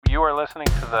You are listening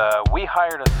to the We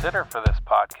Hired a Sitter for This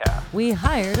podcast. We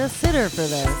hired a sitter for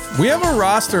this. We have a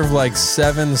roster of like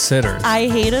 7 sitters. I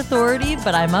hate authority,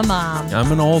 but I'm a mom.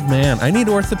 I'm an old man. I need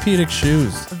orthopedic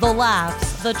shoes. The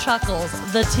laughs, the chuckles,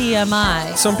 the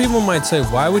TMI. Some people might say,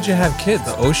 why would you have kids?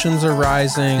 The oceans are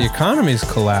rising. The economy's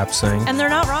collapsing. And they're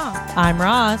not wrong. I'm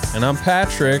Ross. And I'm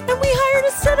Patrick. And we hired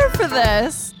a sitter for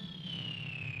this.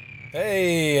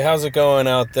 Hey, how's it going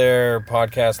out there,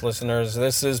 podcast listeners?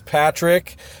 This is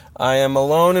Patrick. I am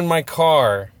alone in my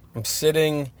car. I'm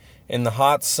sitting in the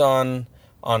hot sun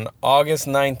on August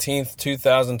 19th,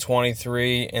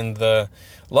 2023 in the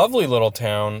lovely little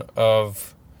town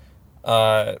of,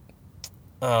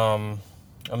 I'm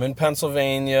in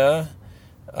Pennsylvania.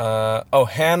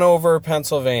 Hanover,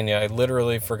 Pennsylvania. I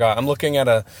literally forgot. I'm looking at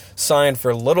a sign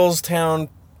for Littlestown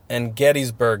and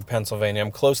Gettysburg, Pennsylvania.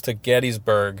 I'm close to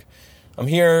Gettysburg. I'm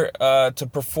here to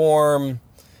perform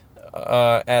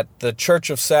at the Church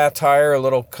of Satire, a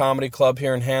little comedy club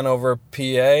here in Hanover, PA,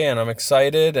 and I'm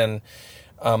excited, and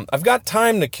I've got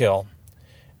time to kill.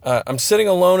 I'm sitting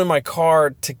alone in my car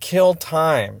to kill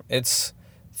time. It's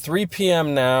 3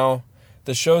 p.m. now.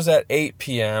 The show's at 8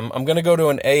 p.m. I'm going to go to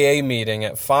an AA meeting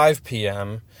at 5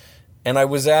 p.m., and I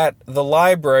was at the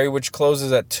library, which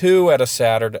closes at 2 on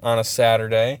a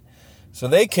Saturday, so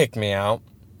they kicked me out.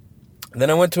 Then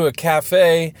I went to a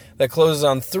cafe that closes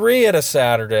on 3 on a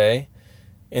Saturday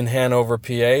in Hanover,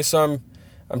 PA. So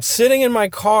I'm sitting in my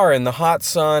car in the hot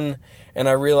sun, and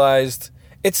I realized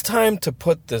it's time to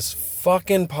put this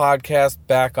fucking podcast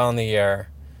back on the air.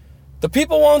 The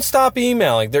people won't stop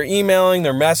emailing. They're emailing,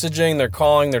 they're messaging, they're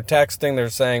calling, they're texting, they're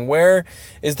saying, where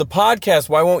is the podcast?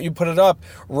 Why won't you put it up?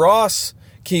 Ross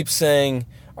keeps saying,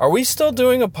 are we still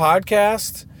doing a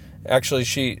podcast? Actually,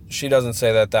 she doesn't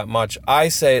say that much. I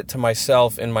say it to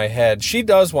myself in my head. She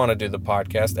does want to do the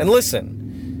podcast. And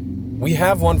listen, we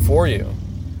have one for you.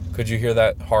 Could you hear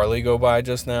that Harley go by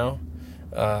just now?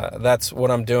 That's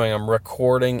what I'm doing. I'm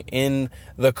recording in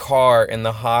the car in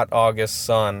the hot August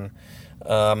sun.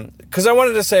 Because I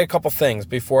wanted to say a couple things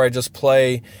before I just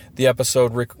play the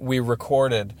episode we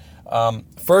recorded.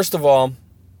 First of all,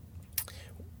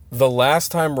 the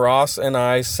last time Ross and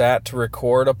I sat to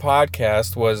record a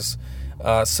podcast was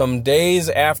some days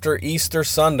after Easter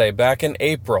Sunday, back in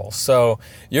April. So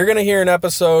you're going to hear an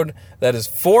episode that is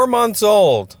 4 months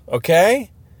old,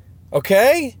 okay?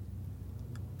 Okay?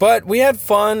 But we had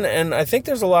fun, and I think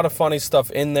there's a lot of funny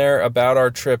stuff in there about our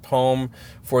trip home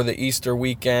for the Easter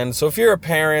weekend. So if you're a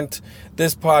parent,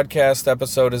 this podcast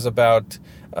episode is about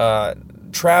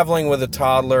traveling with a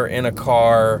toddler in a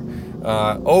car,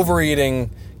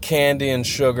 overeating candy and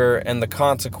sugar, and the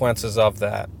consequences of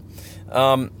that.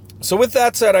 So with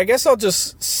that said, I guess I'll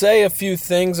just say a few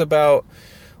things about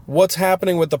what's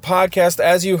happening with the podcast.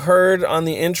 As you heard on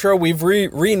the intro, we've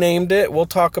renamed it. We'll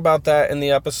talk about that in the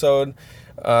episode.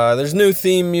 There's new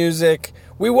theme music.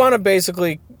 We want to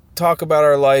basically talk about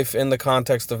our life in the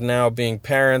context of now being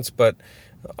parents, but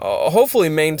hopefully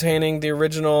maintaining the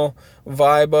original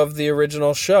vibe of the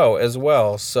original show as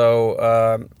well.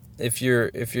 So if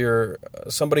you're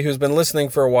somebody who's been listening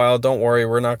for a while, don't worry,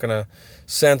 we're not going to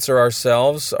censor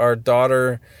ourselves. Our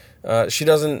daughter, she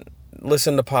doesn't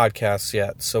listen to podcasts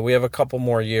yet, so we have a couple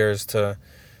more years to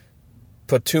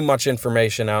put too much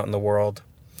information out in the world.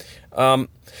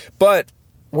 But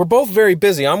we're both very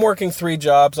busy. I'm working 3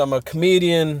 jobs. I'm a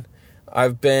comedian.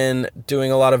 I've been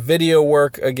doing a lot of video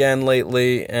work again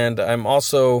lately, and I'm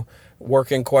also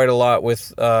working quite a lot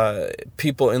with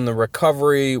people in the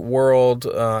recovery world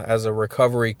as a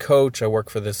recovery coach. I work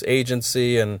for this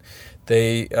agency, and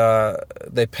they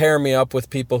pair me up with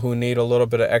people who need a little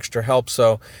bit of extra help.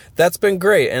 So that's been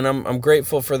great, and I'm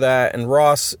grateful for that. And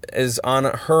Ross is on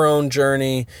her own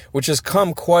journey, which has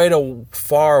come quite a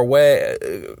far way.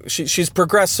 She's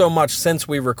progressed so much since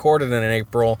we recorded in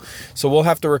April. So we'll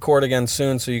have to record again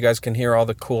soon so you guys can hear all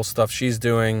the cool stuff she's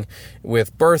doing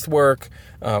with birth work,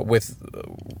 with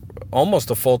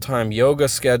almost a full-time yoga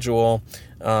schedule.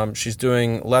 She's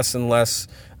doing less and less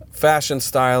fashion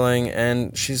styling,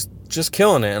 and she's just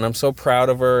killing it, and I'm so proud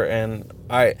of her. And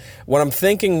what I'm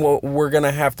thinking what we're going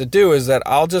to have to do is that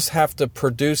I'll just have to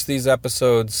produce these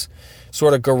episodes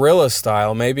sort of guerrilla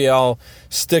style. Maybe I'll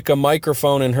stick a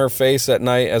microphone in her face at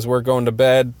night as we're going to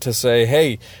bed to say,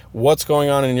 hey, what's going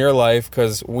on in your life?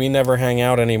 Because we never hang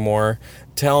out anymore.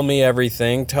 Tell me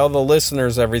everything. Tell the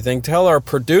listeners everything. Tell our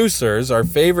producers, our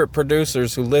favorite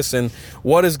producers who listen,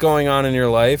 what is going on in your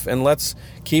life, and let's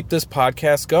keep this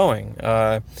podcast going.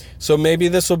 So maybe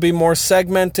this will be more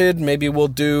segmented. Maybe we'll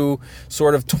do sort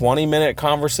sort of 20-minute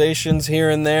conversations here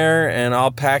and there, and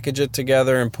I'll package it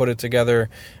together and put it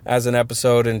together as an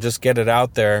episode and just get it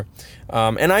out there.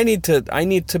 And I need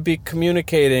to be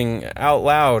communicating out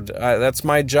loud. That's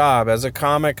my job as a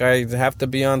comic. I have to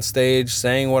be on stage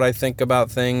saying what I think about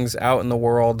things out in the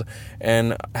world,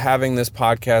 and having this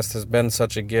podcast has been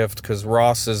such a gift because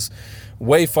Ross is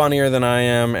way funnier than I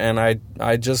am, and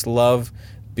I just love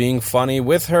being funny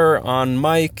with her on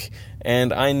mic,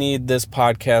 and I need this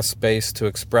podcast space to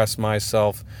express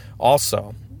myself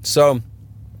also. So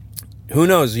who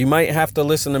knows? You might have to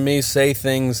listen to me say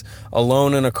things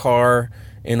alone in a car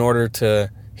in order to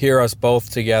hear us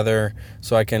both together,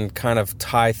 so I can kind of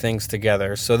tie things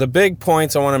together. So the big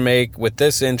points I want to make with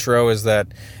this intro is that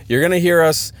you're going to hear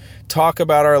us talk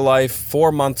about our life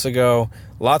 4 months ago.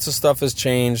 Lots of stuff has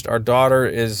changed. Our daughter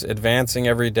is advancing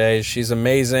every day. She's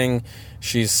amazing.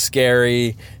 She's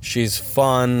scary. She's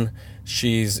fun.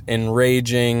 She's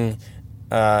enraging.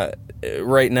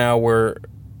 Right now we're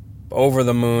over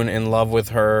the moon in love with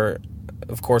her.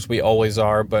 Of course, we always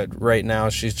are, but right now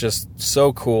she's just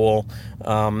so cool.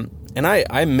 And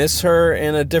I miss her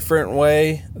in a different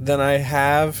way than I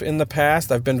have in the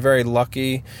past. I've been very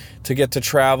lucky to get to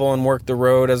travel and work the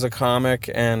road as a comic.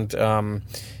 And,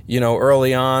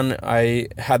 early on, I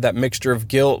had that mixture of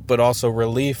guilt, but also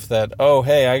relief that, oh,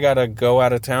 hey, I got to go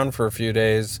out of town for a few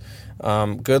days.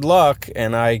 Good luck.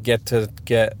 And I get to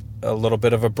get a little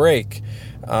bit of a break.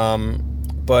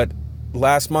 But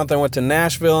last month I went to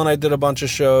Nashville and I did a bunch of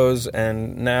shows,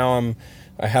 and now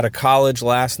I had a college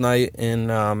last night in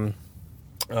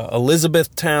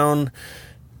Elizabethtown,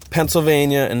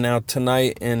 Pennsylvania, and now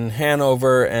tonight in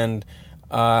Hanover. And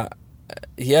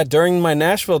during my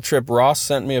Nashville trip, Ross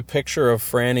sent me a picture of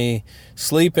Franny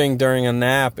sleeping during a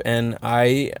nap, and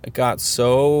I got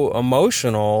so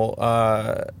emotional.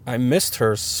 I missed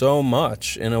her so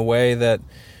much in a way that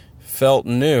felt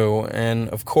new. And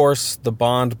of course, the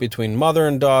bond between mother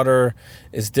and daughter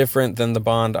is different than the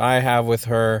bond I have with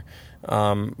her.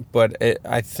 But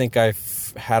I think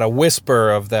I've had a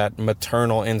whisper of that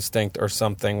maternal instinct or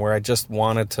something, where I just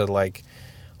wanted to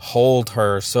hold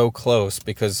her so close,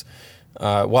 because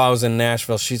while I was in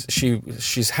Nashville,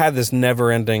 she's had this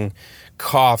never-ending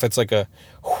cough. It's like a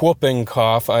whooping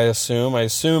cough, I assume. I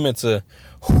assume it's a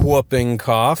whooping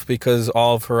cough because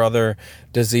all of her other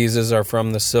diseases are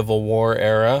from the Civil War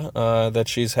era that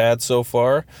she's had so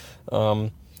far.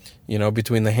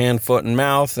 Between the hand, foot, and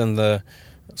mouth, and the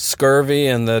scurvy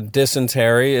and the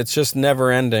dysentery, it's just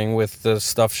never ending with the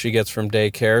stuff she gets from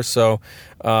daycare. So,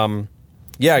 I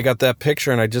got that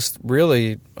picture, and I just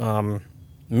really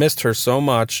missed her so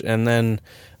much. And then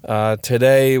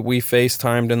today we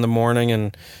FaceTimed in the morning,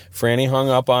 and Franny hung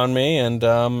up on me, and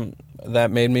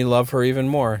that made me love her even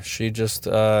more. She just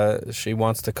she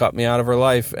wants to cut me out of her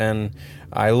life, and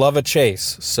I love a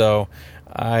chase. So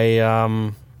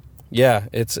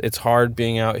it's hard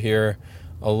being out here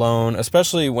alone,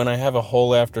 especially when I have a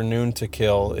whole afternoon to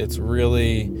kill. It's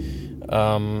really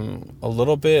a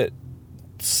little bit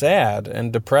sad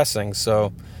and depressing.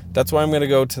 So that's why I'm going to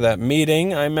go to that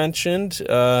meeting I mentioned.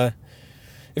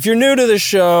 If you're new to the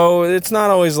show, it's not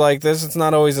always like this. It's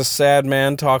not always a sad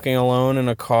man talking alone in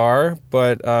a car,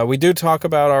 but we do talk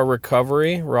about our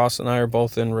recovery. Ross and I are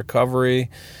both in recovery.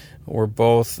 We're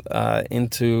both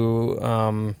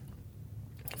into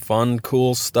fun,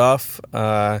 cool stuff.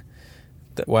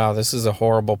 Wow, this is a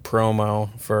horrible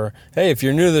promo for, hey, if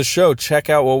you're new to the show, check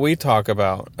out what we talk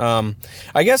about.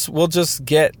 I guess we'll just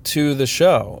get to the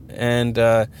show,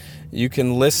 and you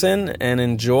can listen and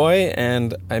enjoy,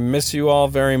 and I miss you all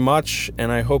very much,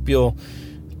 and I hope you'll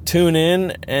tune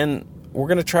in, and we're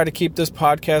going to try to keep this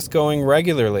podcast going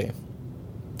regularly.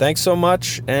 Thanks so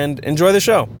much, and enjoy the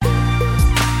show.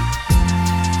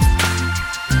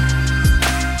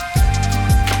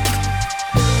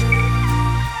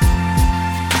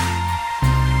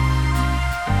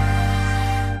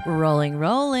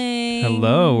 Rolling.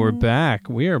 Hello, we're back.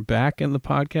 We are back in the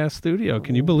podcast studio.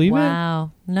 Can you believe it?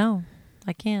 Wow. No,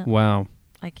 I can't. Wow.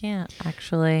 I can't,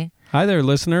 actually. Hi there,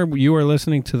 listener. You are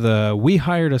listening to the We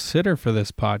Hired a Sitter for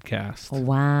This podcast.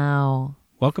 Wow.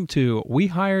 Welcome to We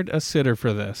Hired a Sitter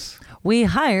for This. We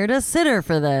hired a sitter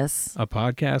for this. A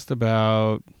podcast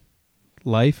about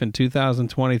life in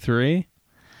 2023.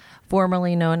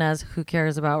 Formerly known as Who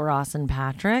Cares About Ross and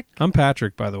Patrick. I'm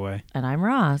Patrick, by the way. And I'm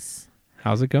Ross.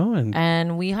 How's it going?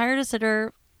 And we hired a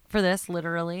sitter for this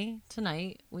literally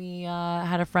tonight. We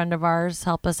had a friend of ours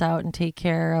help us out and take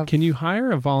care of... Can you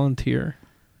hire a volunteer?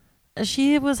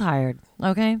 She was hired,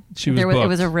 okay? She was booked. It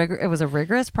was a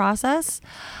rigorous process.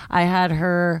 I had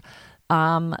her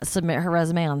submit her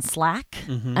resume on Slack,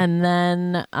 and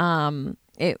then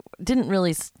it didn't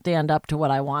really stand up to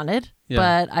what I wanted. Yeah.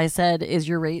 But I said, "Is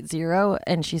your rate 0?"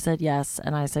 And she said yes,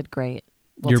 and I said, "Great,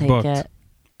 we'll You're take booked. it.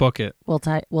 Book it.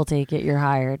 We'll take it. You're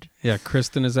hired." Yeah,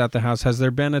 Kristen is at the house. Has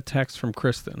there been a text from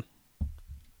Kristen?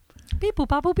 Beep boop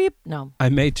pop boop beep. No, I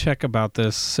may check about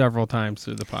this several times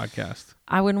through the podcast.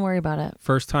 I wouldn't worry about it.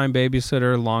 First time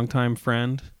babysitter, longtime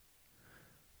friend.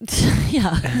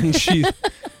 Yeah. And she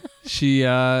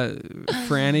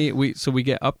Franny, we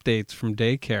get updates from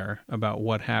daycare about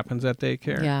what happens at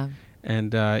daycare. Yeah.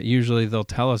 And usually they'll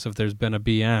tell us if there's been a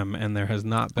BM, and there has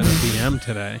not been a BM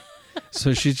today.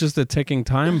 So she's just a ticking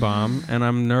time bomb, and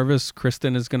I'm nervous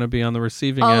Kristen is going to be on the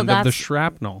receiving end of the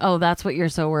shrapnel. Oh, that's what you're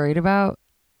so worried about?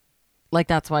 Like,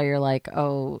 that's why you're like,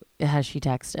 oh, has she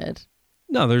texted?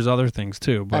 No, there's other things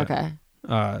too, but Okay.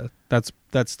 That's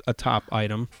a top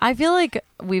item. I feel like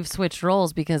we've switched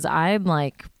roles because I'm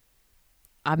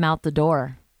out the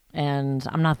door and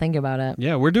I'm not thinking about it.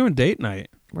 Yeah, we're doing date night.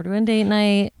 We're doing date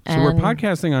night. So we're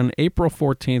podcasting on April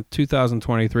 14th,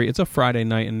 2023. It's a Friday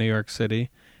night in New York City,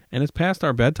 and it's past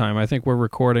our bedtime. I think we're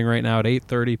recording right now at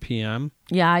 8:30 p.m.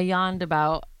 Yeah, I yawned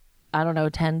about,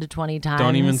 10 to 20 times.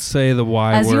 Don't even say the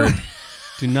Y word.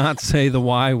 Do not say the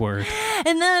Y word.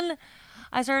 And then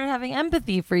I started having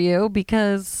empathy for you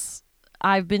because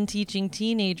I've been teaching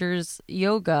teenagers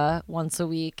yoga once a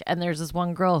week, and there's this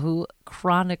one girl who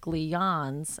chronically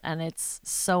yawns, and it's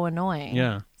so annoying.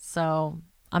 Yeah. So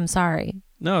I'm sorry.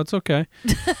 No, it's okay.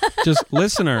 Just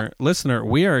listener,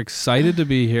 we are excited to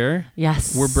be here.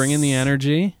 Yes. We're bringing the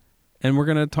energy, and we're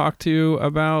going to talk to you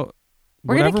about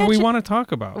whatever we want to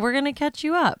talk about. We're going to catch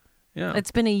you up. Yeah.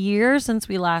 It's been a year since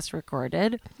we last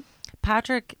recorded.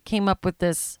 Patrick came up with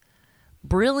this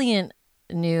brilliant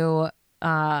new,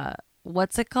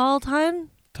 what's it called, hon?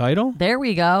 Title? There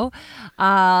we go.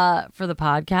 For the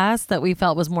podcast that we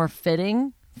felt was more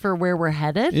fitting for where we're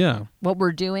headed. Yeah. What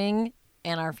we're doing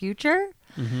in our future.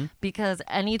 Mm-hmm. Because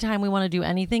anytime we want to do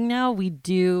anything now, we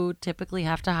do typically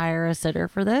have to hire a sitter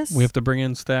for this. We have to bring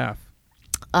in staff.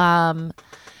 And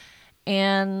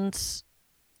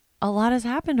a lot has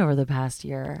happened over the past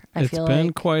year. It's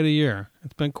been quite a year.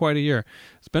 It's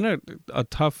been a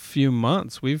tough few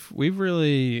months. We've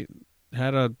really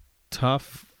had a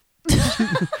tough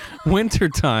winter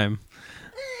time.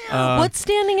 What's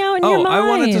standing out in your mind? I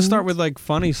wanted to start with like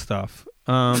funny stuff.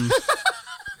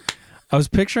 I was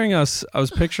picturing us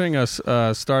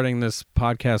starting this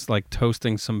podcast like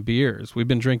toasting some beers. We've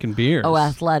been drinking beers. Oh,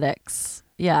 athletics.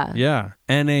 Yeah. Yeah.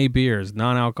 NA beers,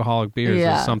 non-alcoholic beers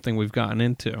is something we've gotten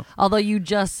into. Although you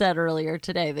just said earlier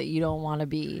today that you don't want to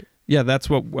be. Yeah, that's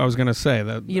what I was going to say.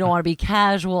 That you don't want to be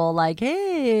casual, like,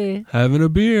 hey. Having a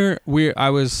beer. I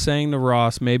was saying to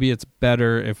Ross, maybe it's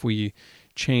better if we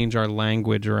change our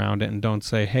language around it and don't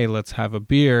say, hey, let's have a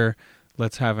beer.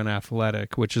 Let's have an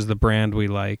Athletic, which is the brand we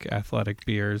like, Athletic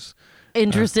beers.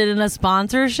 Interested in a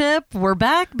sponsorship? We're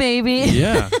back, baby.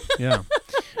 Yeah.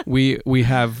 We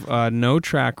have no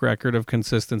track record of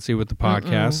consistency with the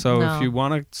podcast. So if you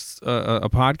want a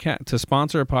podcast to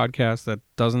sponsor a podcast that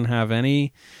doesn't have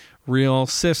any real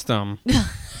system,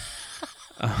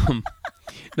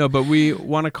 no, but we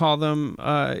want to call them.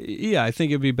 I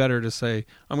think it'd be better to say,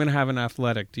 "I'm going to have an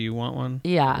Athletic. Do you want one?"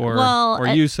 Yeah. Or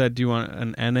you said, "Do you want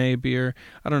an NA beer?"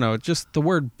 I don't know. Just the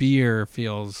word beer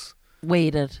feels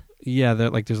weighted. Yeah,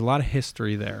 there's a lot of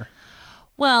history there.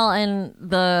 Well, and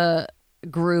the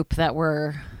group that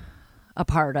we're a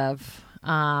part of,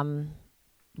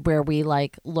 where we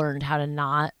like learned how to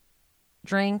not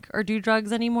drink or do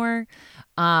drugs anymore,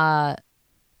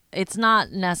 it's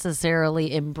not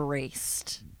necessarily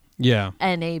embraced. Yeah.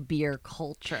 NA beer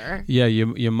culture. Yeah,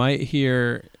 you might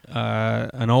hear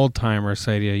an old timer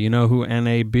say to you, you know who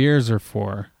NA beers are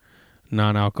for?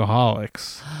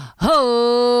 Non-alcoholics.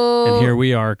 Oh. And here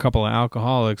we are, a couple of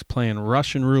alcoholics playing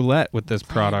Russian roulette with this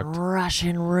product.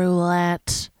 Russian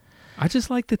roulette. I just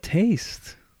like the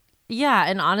taste. Yeah,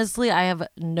 and honestly, I have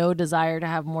no desire to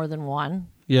have more than one.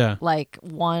 Yeah. Like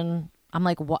one, I'm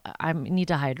like, I need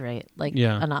to hydrate. Like,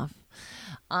 enough.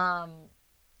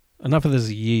 Enough of this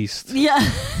yeast. Yeah.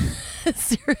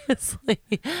 Seriously.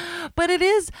 But it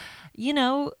is,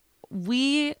 when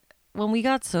we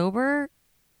got sober,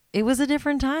 it was a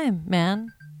different time,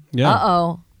 man. Yeah.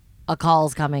 Uh-oh. A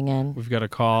call's coming in. We've got a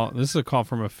call. This is a call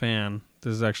from a fan.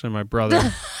 This is actually my brother.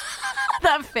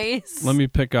 That face. Let me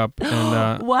pick up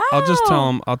and wow.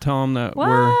 I'll tell him that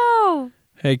we're.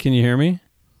 Hey, can you hear me?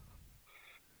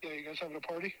 Yeah, you guys having a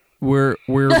party? We're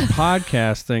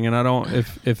podcasting, and I don't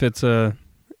if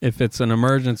it's an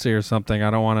emergency or something, I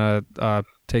don't want to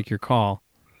take your call.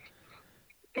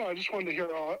 No, I just wanted to hear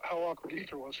how awkward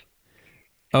Easter was.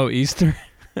 Oh, Easter?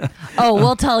 Oh,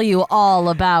 we'll tell you all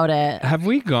about it. Have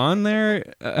we gone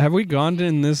there? Have we gone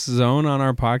in this zone on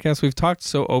our podcast? We've talked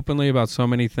so openly about so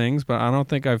many things, but I don't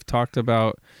think I've talked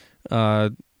about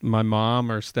my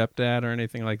mom or stepdad or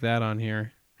anything like that on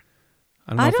here.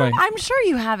 I don't know if I'm sure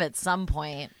you have at some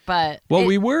point, but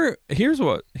here's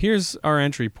our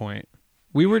entry point.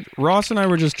 Ross and I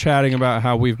were just chatting about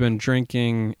how we've been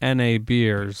drinking NA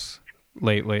beers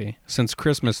lately. Since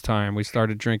Christmas time, we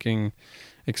started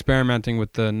experimenting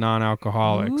with the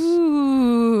non-alcoholics.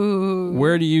 Ooh.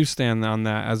 Where do you stand on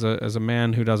that as a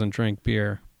man who doesn't drink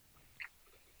beer?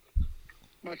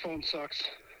 My phone sucks.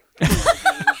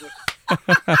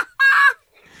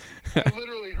 I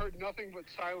literally heard nothing but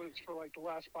silence for like the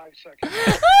last 5 seconds.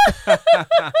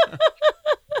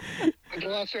 And the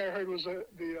last thing I heard was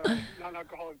the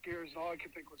non-alcoholic beers, and all I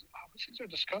could think was, these things are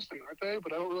disgusting, aren't they?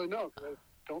 But I don't really know, because I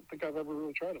don't think I've ever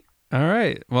really tried them. All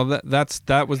right. Well,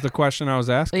 that was the question I was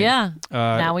asking. Yeah.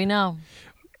 Now we know.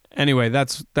 Anyway,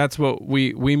 that's what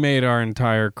we made our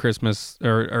entire Christmas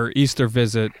or Easter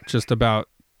visit just about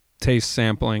taste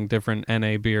sampling different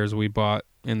NA beers we bought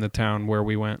in the town where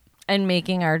we went. And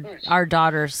making our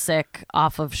daughter sick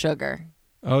off of sugar.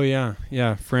 Oh, yeah.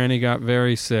 Yeah. Franny got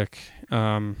very sick.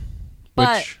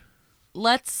 But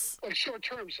let's... Like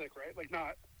short-term sick, right? Like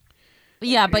not...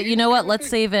 Yeah, but you know what? Let's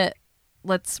save it.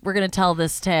 We're going to tell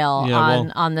this tale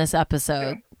on this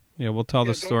episode. Yeah, we'll tell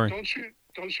the story. Don't shoot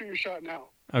your shot now.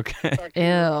 Okay.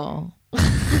 Ew.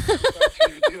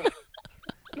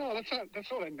 No, that's not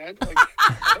what I meant. Like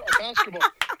a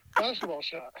basketball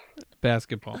shot.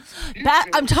 Basketball.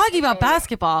 I'm talking about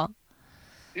basketball.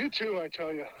 You too, I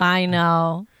tell you. I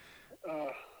know.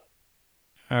 All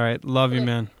right. Love you,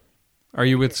 man. Are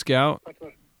you with Scout?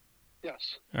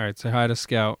 Yes. All right. Say hi to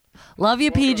Scout. Love you,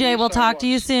 Welcome PJ. to We'll talk to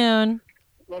you soon.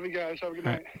 Love you guys. Have a good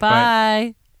night.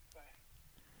 Bye.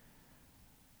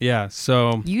 Yeah,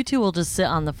 so... You two will just sit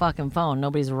on the fucking phone.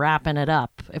 Nobody's wrapping it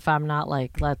up if I'm not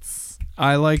like, let's...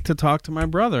 I like to talk to my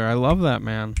brother. I love that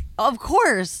man. Of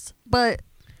course, but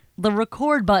the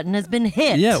record button has been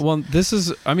hit. Yeah, well, this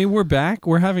is... I mean, we're back.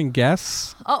 We're having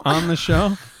guests on the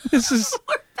show. This is...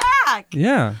 We're back.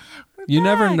 Yeah. You back.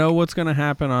 never know what's going to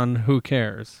happen on Who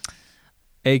Cares?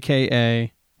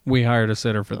 AKA, we hired a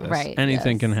sitter for this. Right,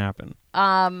 Anything yes. can happen.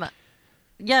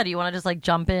 Yeah, do you want to just like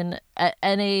jump in at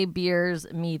NA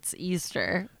Beers meets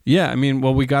Easter? Yeah, I mean,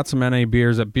 well, we got some NA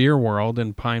beers at Beer World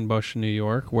in Pine Bush, New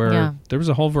York, where there was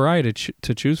a whole variety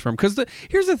to choose from. Because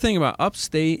here's the thing about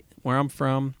upstate, where I'm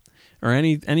from, or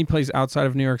any place outside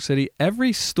of New York City,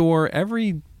 every store,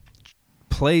 every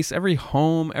place, every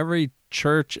home, every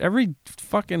church, every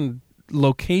fucking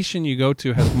location you go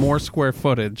to has more square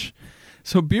footage.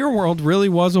 So Beer World really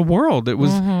was a world. It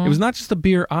was it was not just a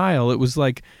beer aisle. It was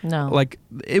like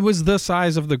it was the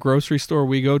size of the grocery store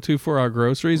we go to for our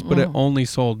groceries, but it only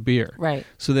sold beer. Right.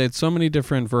 So they had so many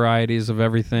different varieties of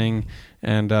everything,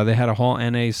 and they had a whole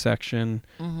NA section,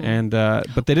 and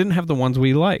but they didn't have the ones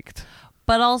we liked.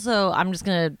 But also, I'm just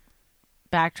gonna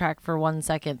backtrack for 1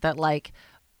 second. That like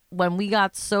when we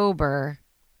got sober,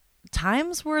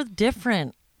 times were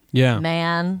different. Yeah.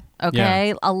 Man. Okay.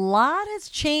 Yeah. A lot has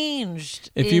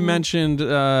changed. If you mentioned,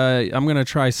 I'm going to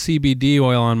try CBD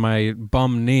oil on my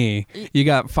bum knee, you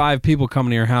got 5 people coming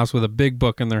to your house with a big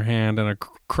book in their hand and a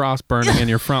cross burning in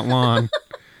your front lawn.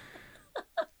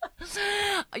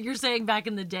 You're saying back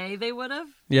in the day they would have?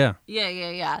 Yeah.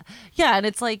 Yeah. Yeah, and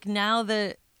it's like now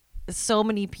that so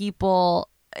many people,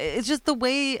 it's just the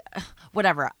way,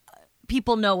 whatever,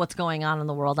 people know what's going on in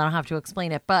the world. I don't have to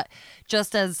explain it. But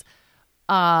just as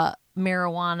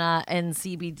marijuana and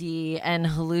CBD and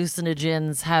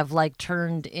hallucinogens have like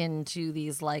turned into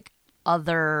these like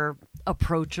other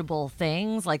approachable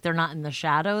things, like they're not in the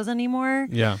shadows anymore.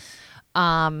 Yeah.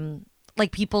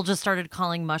 Like people just started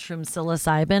calling mushrooms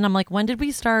psilocybin. I'm like, when did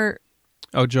we start?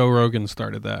 Oh, Joe Rogan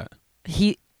started that.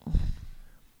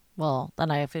 Well, then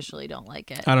I officially don't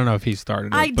like it. I don't know if he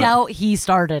started it. I doubt he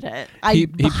started it. I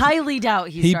highly doubt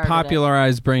he started it. He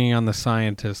popularized bringing on the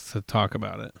scientists to talk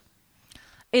about it.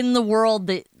 In the world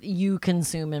that you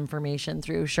consume information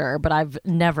through, sure, but I've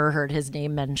never heard his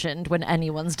name mentioned when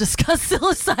anyone's discussed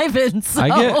psilocybin. So.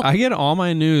 I get all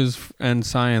my news and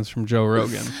science from Joe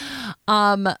Rogan.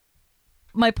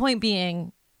 My point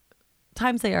being,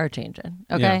 times they are changing,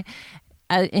 okay?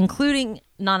 Yeah. Including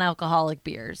non-alcoholic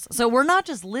beers. So we're not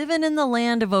just living in the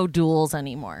land of O'Doul's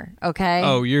anymore, okay?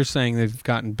 Oh, you're saying they've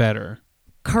gotten better.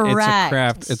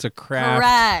 Correct. It's a craft.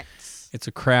 Correct. It's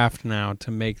a craft now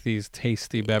to make these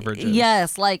tasty beverages.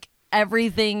 Yes, like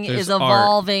everything is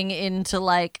evolving into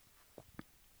like,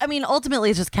 I mean, ultimately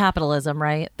it's just capitalism,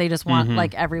 right? They just want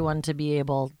like everyone to be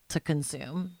able to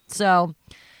consume. So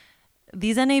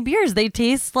these NA beers, they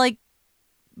taste like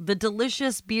the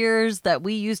delicious beers that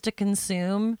we used to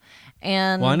consume.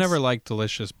 And Well, I never liked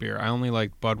delicious beer. I only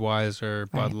liked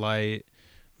Budweiser, Bud Light,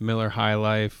 Miller High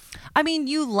Life. I mean,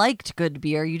 you liked good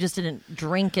beer. You just didn't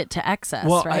drink it to excess,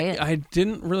 Well, right? I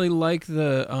didn't really like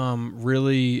the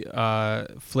really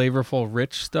flavorful,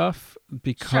 rich stuff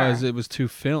because Sure. it was too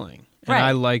filling. And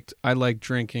Right. I liked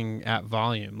drinking at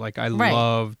volume. Like I Right.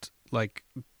 loved like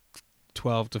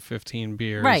 12 to 15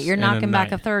 beers. Right, you're in a knocking back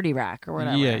a night. 30 rack or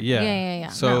whatever. Yeah. Yeah.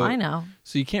 So- no, I know.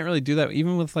 So you can't really do that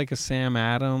even with like a Sam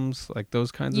Adams, like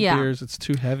those kinds of Yeah. beers. It's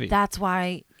too heavy. That's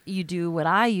why you do what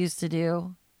I used to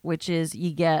do, which is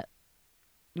you get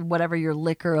whatever your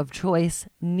liquor of choice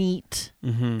neat.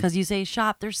 Mhm. Because you say,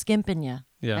 shop, they're skimping you.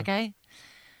 Yeah. Okay?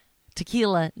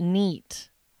 Tequila, neat.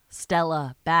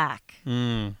 Stella, back.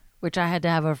 Mm. Which I had to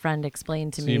have a friend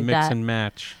explain to So me you mix that and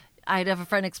match. I'd have a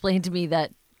friend explain to me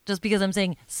that just because I'm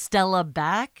saying Stella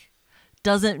back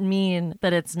doesn't mean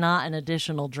that it's not an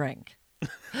additional drink.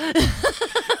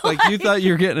 Like you thought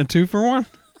you were getting a 2-for-1?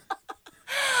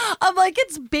 I'm like,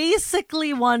 it's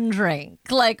basically one drink,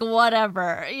 like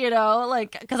whatever,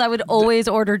 like because I would always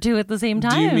order two at the same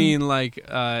time. Do you mean like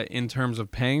in terms of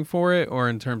paying for it, or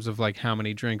in terms of like how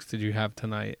many drinks did you have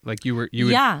tonight? Like you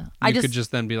Yeah, I could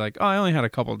just then be like, oh, I only had a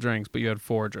couple drinks, but you had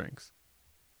 4 drinks.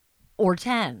 or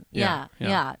 10? Yeah.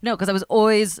 No, because I was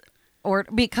always, or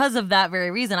because of that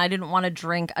very reason, I didn't want to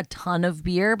drink a ton of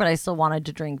beer, but I still wanted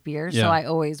to drink beer, Yeah. so I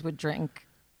always would drink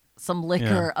some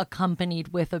liquor accompanied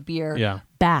with a beer. Yeah.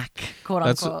 Back, quote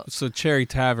That's unquote. so Cherry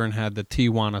Tavern had the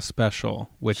Tijuana Special,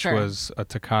 which Sure. was a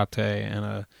Tecate and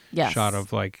a Yes. shot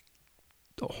of like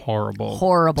horrible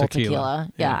tequila.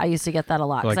 Yeah, I used to get that a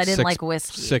lot because I didn't like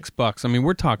whiskey. $6. I mean,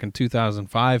 we're talking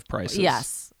 2005 prices.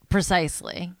 Yes,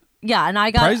 precisely. Yeah, and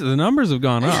I got The numbers have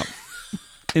gone up.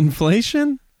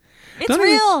 Inflation? it's don't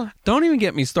real. Don't even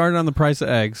get me started on the price of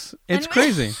eggs. It's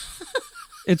crazy.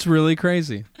 It's really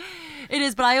crazy. It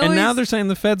is, but I always And now they're saying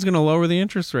the Fed's going to lower the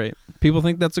interest rate. People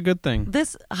think that's a good thing.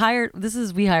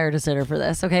 we hired a sitter for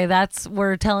this. Okay,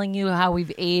 we're telling you how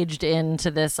we've aged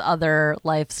into this other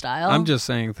lifestyle. I'm just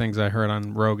saying things I heard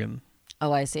on Rogan.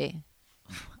 Oh, I see.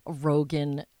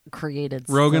 Rogan created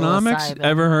Roganomics? psilocybin.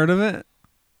 Ever heard of it?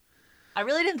 I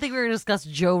really didn't think we were going to discuss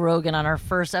Joe Rogan on our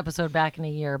first episode back in a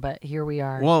year, but here we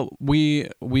are. Well, we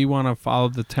want to follow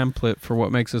the template for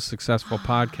what makes a successful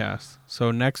podcast.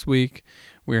 So next week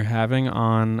we're having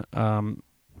on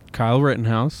Kyle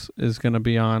Rittenhouse is going to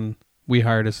be on. We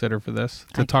hired a sitter for this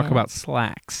to talk can't. about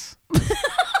slacks.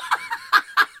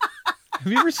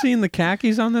 Have you ever seen the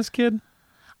khakis on this kid?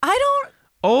 I don't.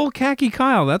 Old khaki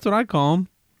Kyle. That's what I call him.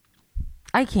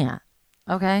 I can't.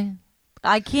 Okay.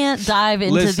 I can't dive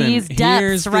into Listen, these here's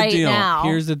depths the right deal. now.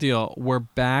 Here's the deal. We're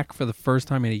back for the first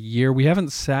time in a year. We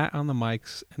haven't sat on the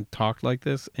mics and talked like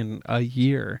this in a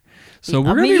year. So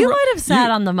we're gonna be you might have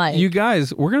sat on the mic. You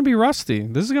guys, we're gonna be rusty.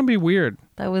 This is gonna be weird.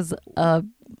 That was a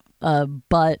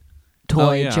butt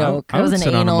toy yeah. joke. I That was would an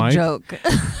sit on a anal mic. joke.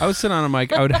 I would sit on a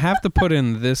mic. I would have to put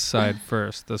in this side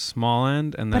first, the small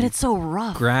end, and then But it's so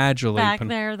rough gradually back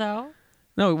there, though.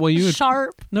 No, well you would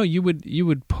Sharp. No, you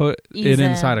would put Ease it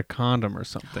in. inside a condom or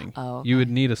something. Oh, okay. You would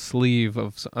need a sleeve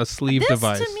This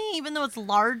device, to me, even though it's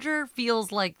larger,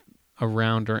 feels like a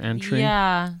rounder entry.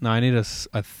 yeah. No, I need a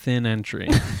thin entry.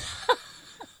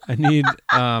 I need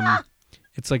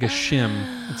it's like a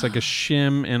shim. It's like a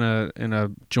shim in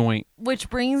a joint. Which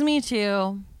brings me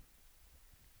to.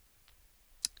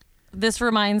 This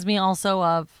reminds me also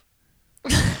of.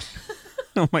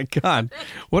 Oh my god.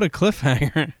 What a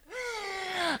cliffhanger.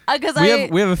 Because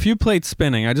We have a few plates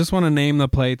spinning. I just want to name the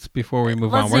plates before we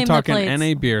move Let's on. We're name the talking plates.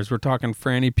 NA beers. We're talking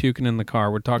Franny puking in the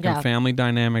car. We're talking Yeah. family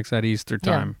dynamics at Easter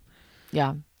time.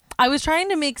 Yeah. I was trying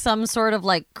to make some sort of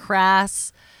like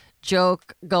crass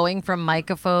joke going from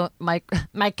microphones.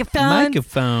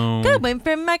 Microphone. Going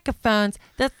from microphones.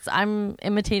 I'm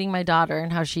imitating my daughter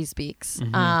and how she speaks.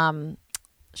 Mm-hmm.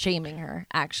 Shaming her,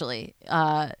 actually.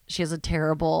 She has a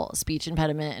terrible speech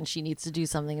impediment and she needs to do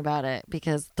something about it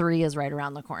because 3 is right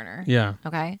around the corner. Yeah.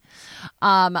 Okay.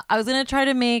 I was going to try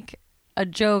to make a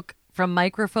joke from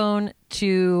microphone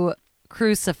to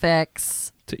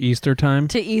crucifix To Easter time.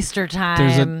 to Easter time.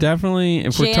 There's a definitely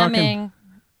if we're talking jamming.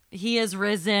 He is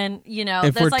risen.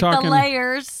 If There's we're like talking- the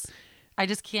layers. I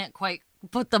just can't quite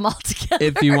put them all together.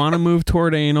 if you want to move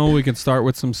toward anal, we can start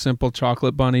with some simple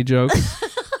chocolate bunny jokes.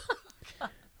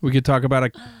 We could talk about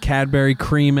a Cadbury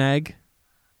cream egg.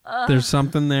 There's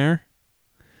something there.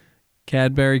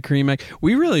 Cadbury cream egg.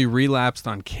 We really relapsed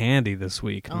on candy this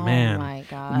week. Oh Man, my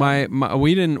God.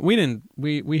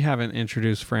 we haven't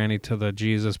introduced Franny to the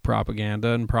Jesus propaganda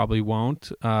and probably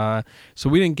won't. So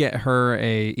we didn't get her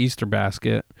a Easter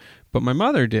basket, but my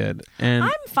mother did. And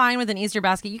I'm fine with an Easter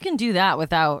basket. You can do that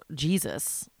without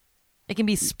Jesus. It can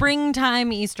be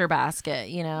springtime Easter basket,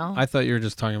 you know? I thought you were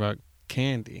just talking about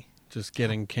candy, just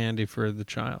getting candy for the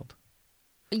child.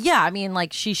 Yeah, I mean,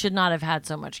 like, she should not have had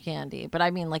so much candy. But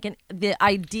I mean, like, the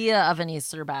idea of an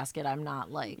Easter basket, I'm not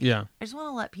like. Yeah. I just want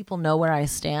to let people know where I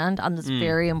stand on this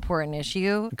very important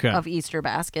issue of Easter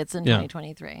baskets in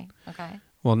 2023. Okay.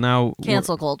 Well, now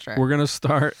cancel culture. We're gonna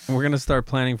start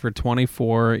planning for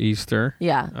 24 Easter.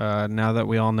 Yeah. Now that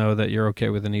we all know that you're okay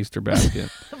with an Easter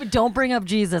basket. Don't bring up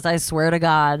Jesus. I swear to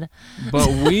God. But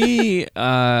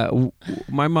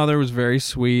my mother was very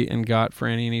sweet and got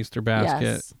Franny an Easter basket.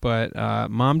 Yes. But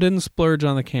Mom didn't splurge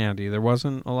on the candy. There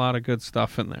wasn't a lot of good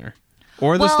stuff in there.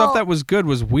 Or the stuff that was good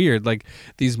was weird, like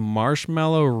these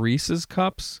marshmallow Reese's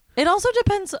cups. It also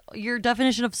depends your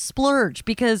definition of splurge,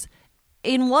 because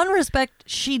in one respect,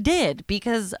 she did,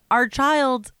 because our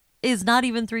child is not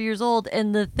even 3 years old,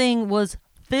 and the thing was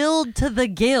filled to the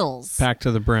gills, packed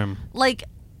to the brim, like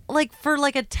for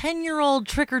like a 10-year-old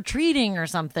trick or treating or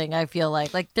something. I feel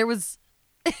like there was,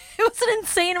 it was an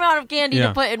insane amount of candy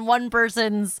to put in one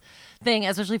person's thing,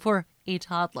 especially for a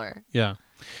toddler. Yeah.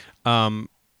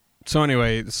 So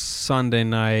anyway, Sunday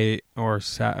night or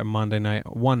Monday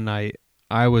night, one night,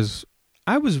 I was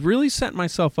really setting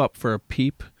myself up for a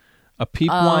peep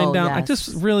wind down.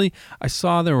 Yes. I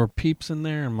saw there were peeps in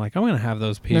there. I'm like, I'm going to have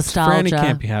those peeps. Nostalgia. Franny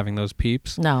can't be having those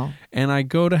peeps. No. And I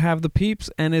go to have the peeps,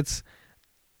 and it's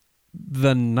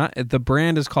the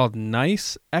brand is called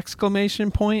Nice !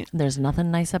 There's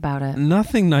nothing nice about it.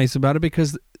 Nothing nice about it,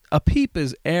 because a peep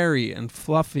is airy and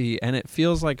fluffy, and it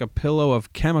feels like a pillow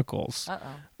of chemicals.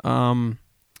 And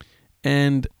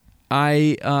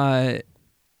I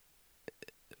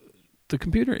the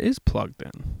computer is plugged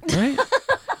in, right?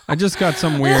 I just got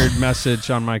some weird message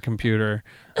on my computer,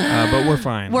 but we're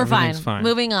fine. We're Everything's fine.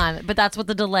 Moving on. But that's what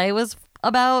the delay was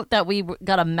about, that we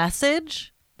got a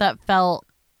message that felt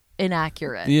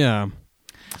inaccurate. Yeah.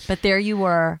 But there you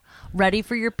were, ready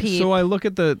for your peep. So I look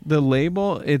at the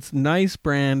label. It's Nice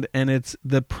brand, and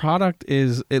the product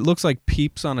it looks like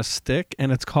Peeps on a stick,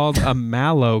 and it's called a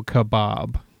mallow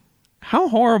kebab. How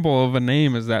horrible of a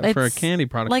name is that for a candy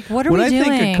product? Like, what are we doing?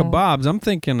 When I think of kebabs, I'm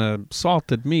thinking of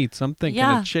salted meats. I'm thinking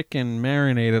of chicken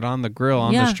marinated on the grill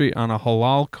on the street on a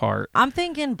halal cart. I'm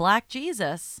thinking Black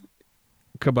Jesus.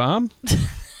 Kebab?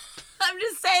 I'm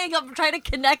just saying, I'm trying to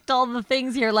connect all the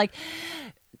things here. Like,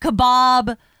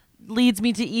 kebab leads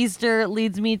me to Easter,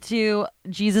 leads me to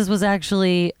Jesus was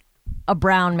actually a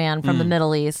brown man from the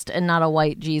Middle East and not a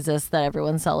white Jesus that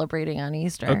everyone's celebrating on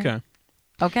Easter.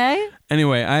 Okay?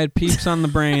 Anyway, I had peeps on the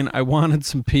brain. I wanted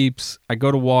some peeps. I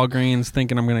go to Walgreens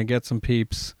thinking I'm going to get some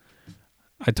peeps.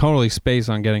 I totally space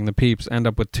on getting the peeps. End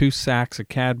up with 2 sacks of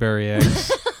Cadbury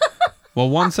eggs.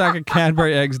 Well, 1 sack of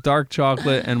Cadbury eggs, dark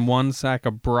chocolate, and 1 sack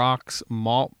of Brock's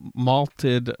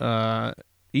malted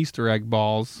Easter egg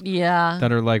balls. Yeah.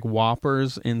 That are like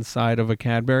Whoppers inside of a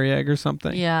Cadbury egg or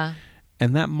something. Yeah.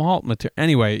 And that malt material.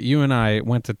 Anyway, you and I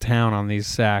went to town on these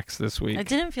sacks this week. It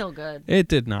didn't feel good. It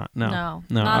did not. No.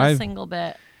 Not a single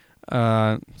bit.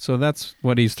 So that's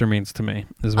what Easter means to me,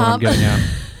 is what I'm getting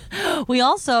at. We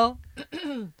also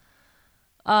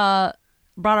brought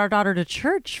our daughter to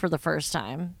church for the first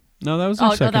time. No, that was the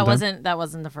second time. That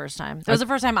wasn't the first time. It was the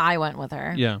first time I went with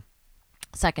her. Yeah.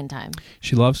 Second time.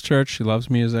 She loves church. She loves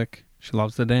music. She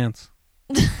loves to dance.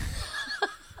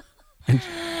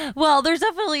 Well, there's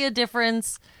definitely a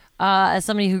difference as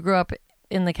somebody who grew up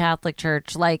in the Catholic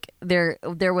Church. Like, there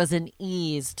was an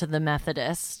ease to the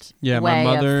Methodist way my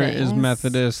mother of things. is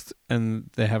Methodist, and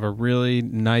they have a really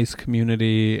nice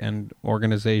community and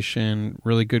organization,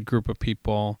 really good group of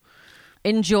people.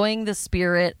 Enjoying the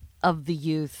spirit of the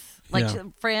youth. Like, Yeah.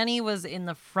 Franny was in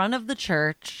the front of the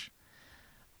church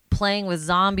playing with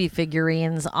zombie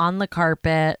figurines on the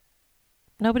carpet.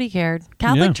 Nobody cared.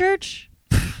 Catholic Church?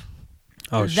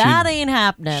 Oh, that ain't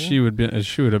happening. She would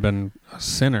have been a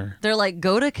sinner. They're like,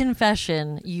 go to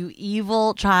confession, you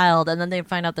evil child, and then they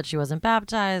find out that she wasn't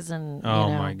baptized, and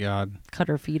My God, cut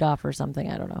her feet off or something.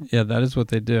 I don't know. Yeah, that is what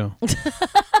they do.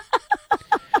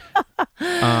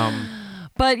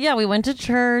 But yeah, we went to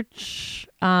church. She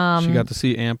got to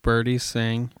see Aunt Bertie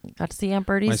sing. Got to see Aunt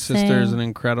Bertie My sing. sister is an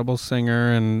incredible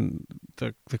singer, and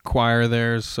the choir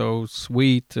there is so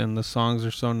sweet and the songs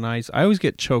are so nice. I always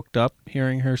get choked up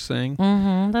hearing her sing.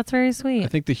 Mm-hmm. That's very I sweet.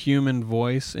 think the human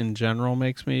voice in general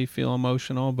makes me feel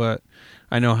emotional, but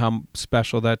I know how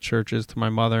special that church is to my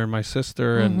mother and my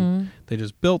sister, and they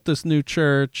just built this new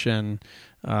church, and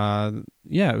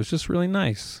it was just really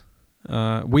nice.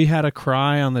 We had a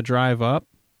cry on the drive up.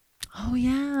 Oh,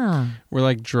 yeah. We're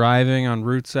like driving on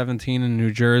Route 17 in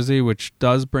New Jersey, which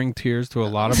does bring tears to a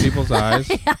lot of people's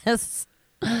eyes. Yes.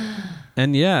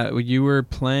 And yeah, you were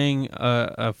playing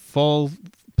a full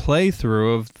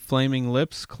playthrough of Flaming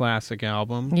Lips' classic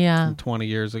album from 20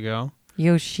 years ago.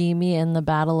 Yoshimi and the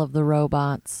Battle of the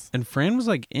Robots. And Fran was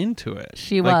like into it.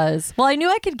 She was. Well, I knew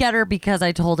I could get her because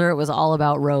I told her it was all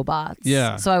about robots.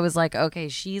 Yeah. So I was like, okay,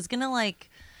 she's going to like,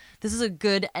 this is a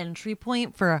good entry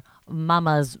point for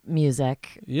Mama's music.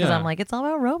 Because Yeah. I'm like, it's all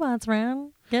about robots,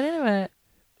 man. Get into it.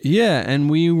 Yeah, and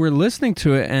we were listening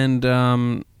to it,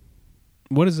 and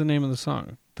what is the name of the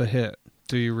song? The hit.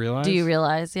 Do you realize? Do you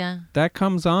realize? Yeah. That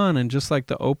comes on, and just like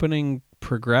the opening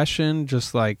progression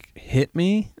just like hit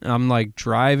me. I'm like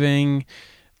driving,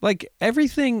 like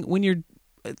everything when you're,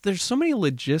 there's so many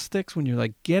logistics when you're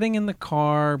like getting in the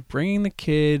car, bringing the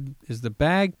kid. Is the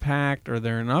bag packed? Are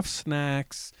there enough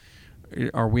snacks?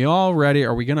 Are we all ready?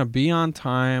 Are we going to be on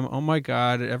time? Oh my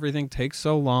God, everything takes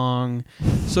so long.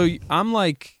 So I'm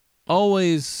like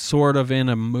always sort of in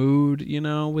a mood, you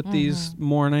know, with these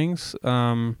mornings.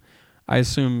 I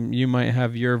assume you might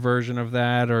have your version of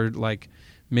that, or like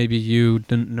maybe you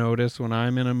didn't notice when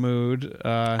I'm in a mood.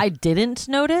 I didn't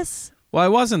notice. Well, I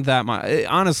wasn't that much.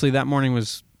 Honestly, that morning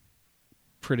was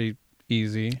pretty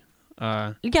easy.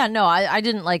 Yeah, no, I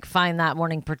didn't like find that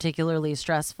morning particularly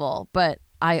stressful, but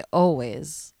I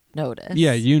always notice.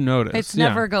 Yeah, you noticed. It's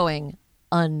never going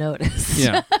unnoticed.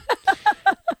 Yeah.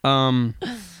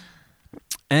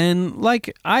 And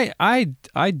like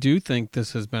I do think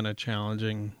this has been a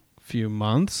challenging few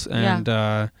months, and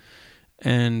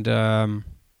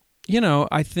you know,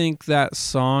 I think that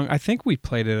song, I think we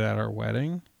played it at our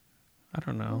wedding. I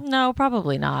don't know. No,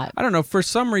 probably not. I don't know. For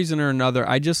some reason or another,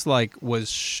 I just like was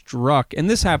struck, and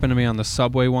this happened to me on the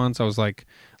subway once. I was like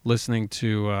listening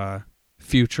to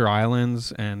Future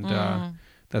Islands, and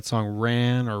that song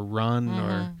Ran or Run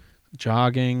or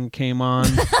Jogging came on.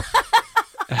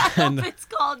 And It's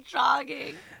called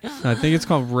jogging. I think it's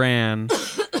called Ran.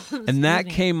 And that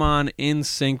came on in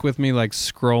sync with me, like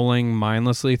scrolling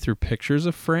mindlessly through pictures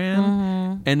of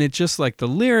Fran. And it just like the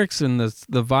lyrics and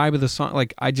the vibe of the song,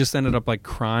 like I just ended up like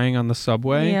crying on the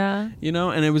subway. Yeah. You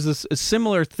know, and it was a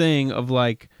similar thing of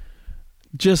like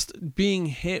just being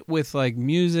hit with like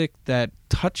music that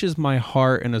touches my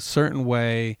heart in a certain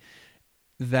way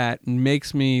that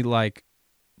makes me like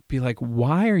be like,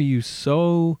 why are you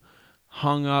so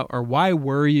hung up, or why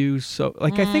were you so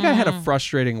like I think I had a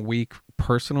frustrating week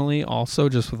personally also,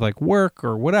 just with like work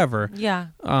or whatever. Yeah.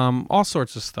 All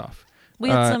sorts of stuff. We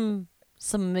had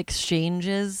some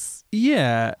exchanges.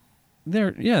 Yeah.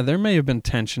 There may have been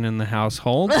tension in the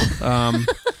household.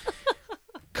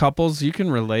 Couples, you can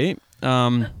relate.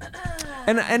 And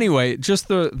anyway, just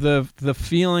the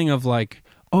feeling of like,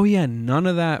 oh yeah, none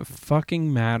of that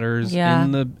fucking matters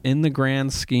in the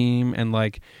grand scheme, and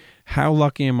like how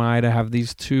lucky am I to have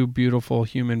these two beautiful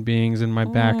human beings in my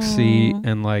back seat,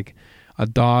 and like a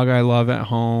dog I love at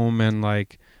home, and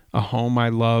like a home I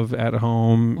love at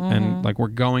home, and like we're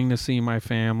going to see my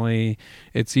family.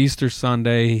 It's Easter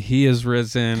Sunday. He is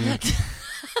risen.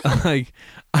 Like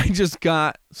I just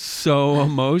got so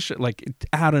emotional, like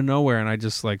out of nowhere, and I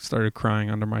just like started crying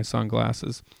under my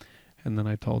sunglasses. And then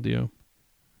I told you,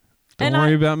 don't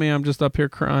worry about me. I'm just up here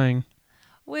crying.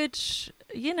 Which,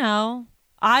 you know,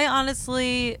 I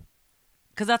honestly,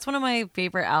 because that's one of my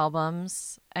favorite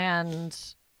albums, and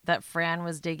that Fran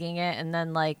was digging it, and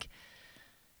then like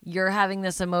you're having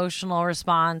this emotional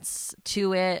response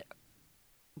to it,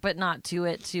 but not to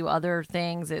it, to other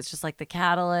things. It's just like the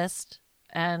catalyst.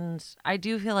 And I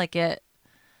do feel like it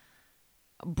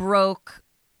broke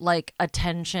like a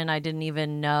tension I didn't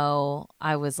even know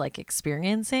I was like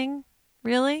experiencing,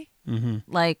 really.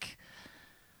 Like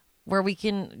where we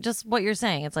can, just what you're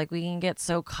saying, it's like we can get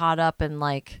so caught up in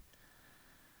like,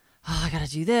 oh, I gotta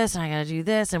do this and I gotta do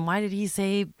this, and why did he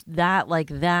say that like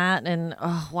that, and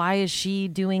oh, why is she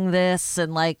doing this,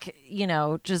 and like, you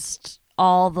know, just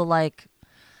all the like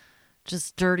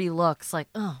just dirty looks, like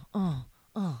and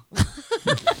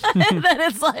then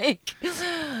it's like,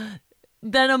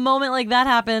 then a moment like that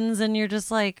happens and you're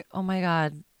just like, oh my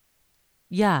God,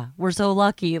 yeah, we're so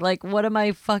lucky. Like, what am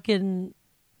I fucking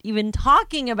even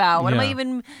talking about? What am I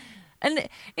even And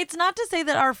it's not to say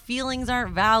that our feelings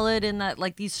aren't valid and that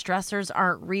like these stressors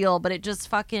aren't real, but it just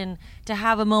fucking to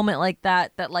have a moment like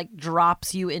that like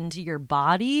drops you into your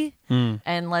body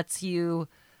and lets you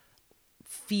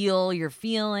feel your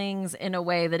feelings in a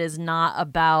way that is not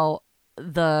about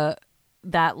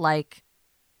that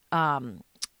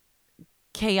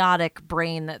chaotic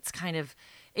brain that's kind of,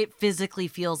 it physically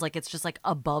feels like it's just like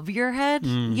above your head,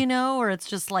 you know, or it's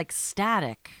just like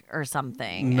static or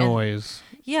something. Noise.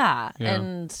 And, yeah.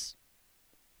 And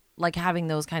like having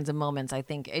those kinds of moments, I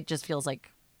think it just feels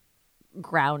like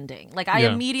grounding. Like I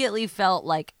immediately felt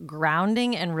like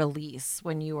grounding and release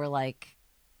when you were like,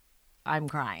 I'm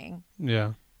crying.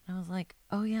 Yeah. I was like,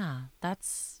 oh yeah,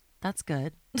 that's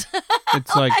good.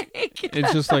 It's like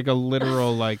it's just like a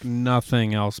literal like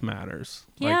nothing else matters.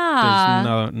 Yeah. Like,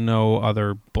 there's no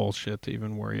other bullshit to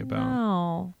even worry about.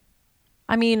 No.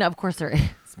 I mean, of course there is,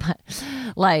 but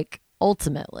like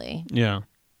ultimately. Yeah.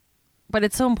 But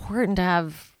it's so important to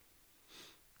have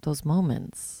those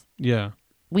moments. Yeah.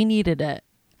 We needed it.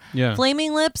 Yeah.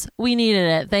 Flaming Lips, we needed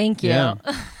it. Thank you. Yeah.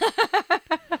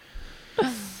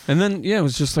 And then it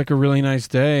was just like a really nice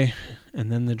day. And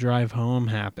then the drive home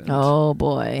happened. Oh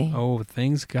boy. Oh,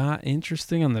 things got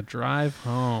interesting on the drive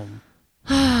home.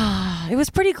 It was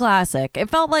pretty classic. It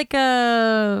felt like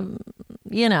a,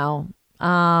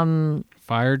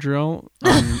 Fire drill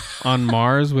on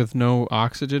Mars with no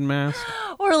oxygen mask.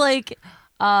 or like,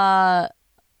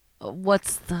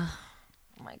 what's the,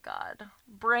 oh my God,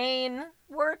 brain,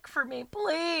 work for me,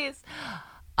 please.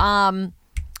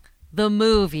 The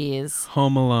movies.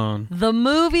 Home Alone. The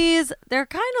movies, they're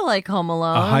kind of like Home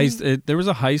Alone. A heist. There was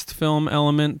a heist film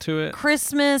element to it.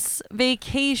 Christmas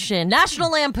Vacation.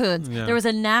 National Lampoons. Yeah. There was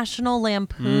a National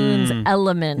Lampoons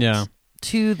element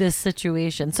to this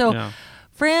situation. So,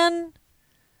 Fran,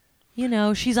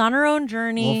 she's on her own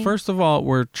journey. Well, first of all,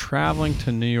 we're traveling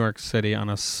to New York City on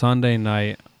a Sunday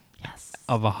night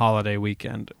of a holiday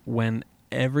weekend when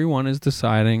everyone is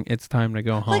deciding it's time to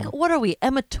go home. Like, what are we,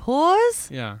 Emma Tours?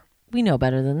 Yeah. We know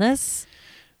better than this.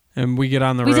 And we get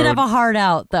on the road. We did have a hard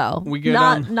out, though. We get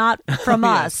not from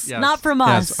us. Yes. Not from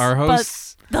us. Yes, our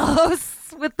hosts. But the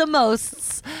hosts with the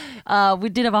mosts. We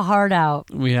did have a hard out.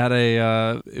 We had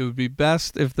it would be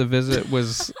best if the visit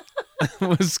was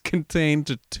was contained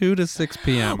to 2 to 6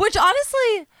 p.m. Which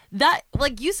honestly, that,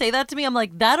 like, you say that to me, I'm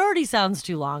like, that already sounds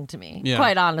too long to me,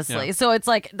 quite honestly. Yeah. So it's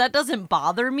like, that doesn't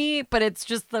bother me, but it's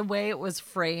just the way it was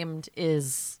framed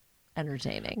is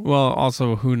entertaining. Well,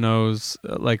 also, who knows?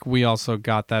 Like, we also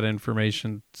got that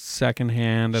information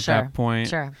secondhand at that point.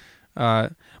 Sure.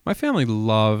 My family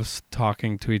loves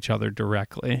talking to each other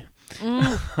directly.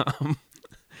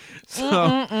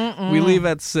 So we leave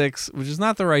at 6, which is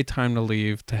not the right time to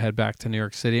leave to head back to New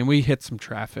York City. And we hit some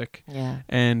traffic. Yeah.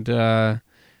 And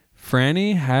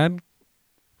Franny had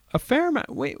a fair amount.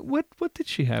 Wait, what did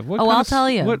she have? I'll tell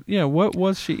you. What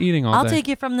was she eating all day? I'll take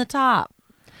it from the top.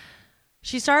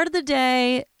 She started the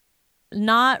day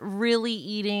not really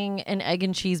eating an egg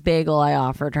and cheese bagel I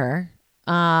offered her.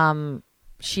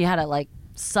 She had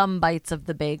some bites of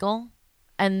the bagel.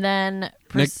 And then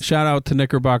shout out to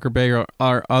Knickerbocker Bagel,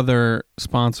 our other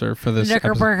sponsor for this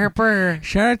Knickerbocker Burger.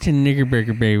 Shout out to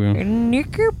Knickerbocker Bagel.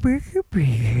 Knickerbocker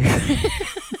Burger.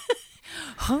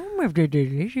 Home of the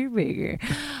delicious burger.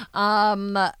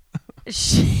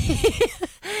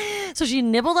 So she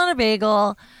nibbled on a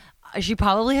bagel. She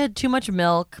probably had too much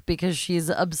milk because she's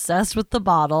obsessed with the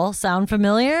bottle. Sound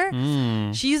familiar?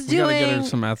 She's doing. We gotta get her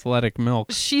some athletic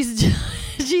milk. She's doing.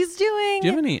 Do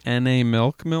you have any NA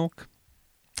milk?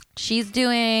 She's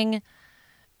doing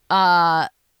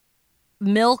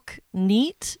milk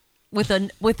neat with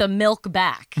a milk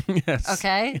back. Yes.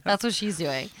 Okay? That's what she's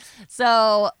doing.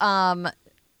 So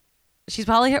she's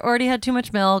probably already had too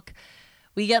much milk.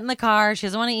 We get in the car. She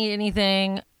doesn't want to eat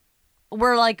anything.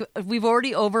 We're like, we've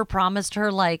already overpromised her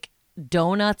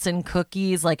donuts and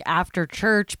cookies after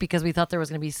church because we thought there was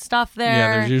going to be stuff there.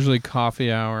 Yeah, there's usually coffee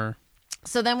hour.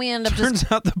 So then we end up Turns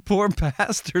out the poor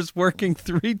pastor's working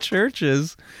 3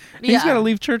 churches. He's got to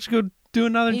leave church to go do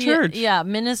another church. Yeah,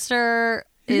 minister.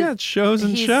 He got shows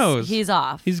and shows. He's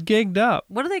off. He's gigged up.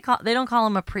 What do they call? They don't call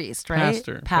him a priest, right?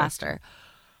 Pastor.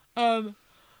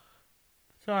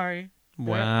 Sorry.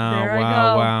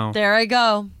 Wow. There I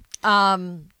go.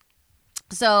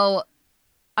 So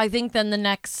I think then the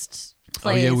next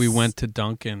place. Oh yeah, we went to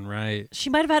Dunkin', right? She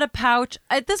might have had a pouch.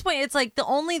 At this point, it's the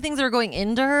only things that are going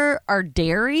into her are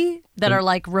dairy that are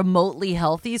remotely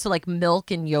healthy, so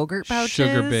milk and yogurt pouches.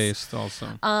 Sugar based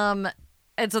also.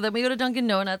 And so then we go to Dunkin'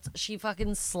 Donuts. She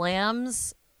fucking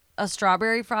slams a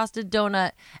strawberry frosted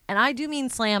donut, and I do mean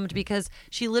slammed because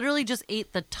she literally just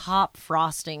ate the top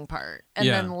frosting part and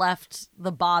Yeah. then left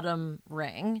the bottom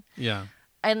ring, Yeah.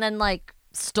 and then like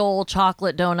stole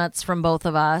chocolate donuts from both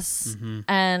of us,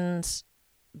 and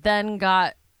then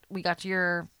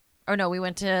we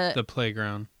went to The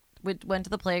playground. we went to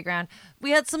the playground.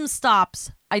 We had some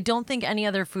stops. I don't think any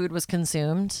other food was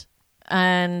consumed.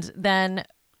 And then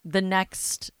the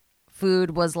next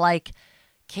food was like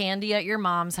candy at your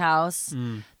mom's house.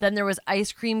 Then there was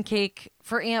ice cream cake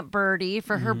for Aunt Birdie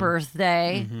for her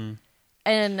birthday.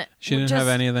 And She didn't have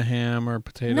any of the ham or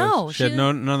potatoes. No, she had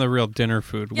none of the real dinner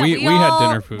food. Yeah, we had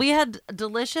dinner food. We had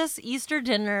delicious Easter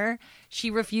dinner. She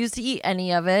refused to eat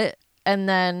any of it. And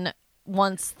then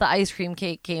once the ice cream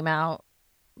cake came out,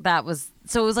 it was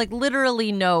like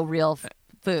literally no real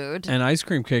food. And ice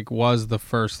cream cake was the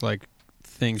first like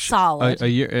thing. Solid. A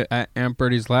year at Aunt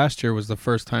Birdie's last year was the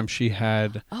first time she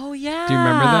had. Oh yeah. Do you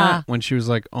remember that when she was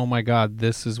like, "Oh my God,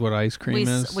 this is what ice cream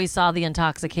is"? We saw the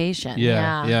intoxication.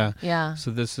 Yeah.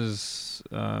 So this is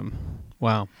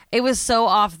wow. It was so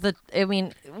off the. I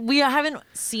mean, we haven't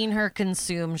seen her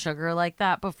consume sugar like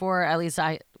that before. At least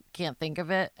I can't think of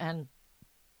it, and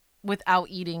without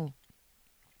eating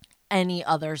any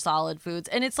other solid foods.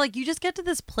 And it's like you just get to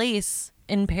this place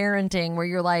in parenting where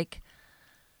you're like,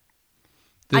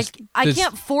 I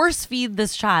can't force feed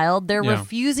this child. They're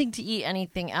refusing to eat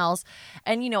anything else.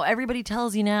 And, everybody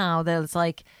tells you now that it's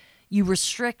like you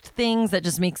restrict things that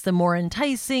just makes them more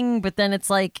enticing. But then it's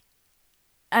like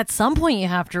at some point you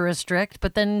have to restrict.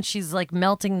 But then she's like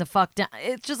melting the fuck down.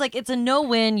 It's just like it's a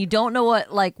no-win. You don't know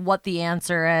what the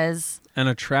answer is. And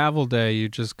a travel day, you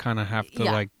just kind of have to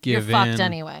like give you're in. fucked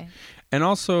anyway. And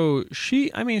also, she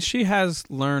has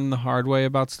learned the hard way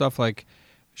about stuff. Like,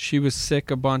 she was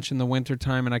sick a bunch in the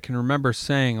wintertime, and I can remember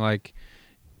saying, like,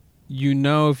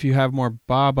 if you have more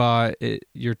baba,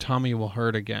 your tummy will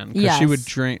hurt again. Because she would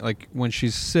drink, like, when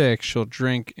she's sick, she'll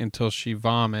drink until she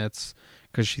vomits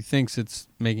because she thinks it's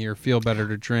making her feel better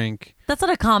to drink. That's not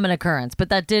a common occurrence, but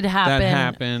that did happen. That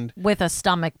happened with a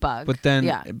stomach bug. But then,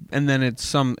 and then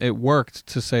it worked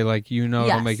to say like,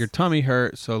 it'll make your tummy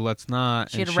hurt, so let's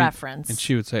not. She had a reference, and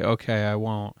she would say, "Okay, I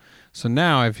won't." So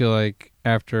now I feel like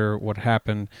after what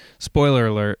happened, spoiler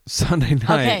alert, Sunday night.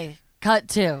 Okay, cut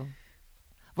 2.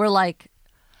 We're like,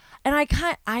 and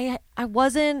I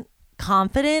wasn't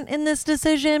confident in this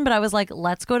decision, but I was like,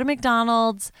 let's go to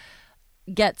McDonald's.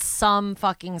 Get some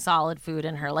fucking solid food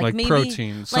in her, like maybe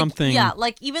protein, something. Yeah,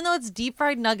 like even though it's deep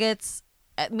fried nuggets,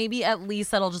 maybe at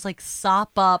least that'll just like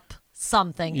sop up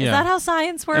something. Is that how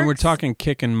science works? And we're talking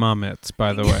kicking mummets,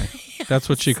 by the way. Yes. That's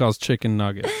what she calls chicken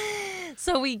nuggets.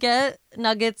 So we get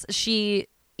nuggets. She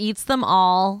eats them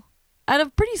all at a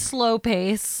pretty slow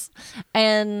pace,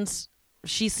 and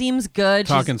she seems good.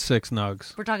 Talking 6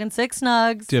 nugs. We're talking 6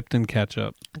 nugs dipped in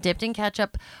ketchup,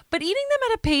 but eating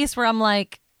them at a pace where I'm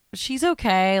like, she's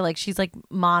okay. Like, she's like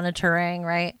monitoring,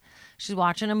 right? She's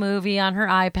watching a movie on her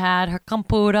iPad, her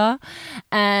computer,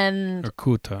 and her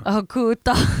kuta,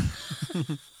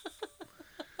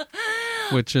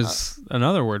 which is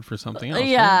another word for something else.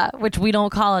 Yeah, right? Which we don't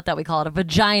call it that. We call it a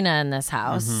vagina in this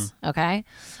house. Okay.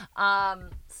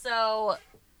 So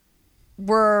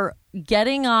we're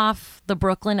getting off the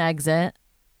Brooklyn exit.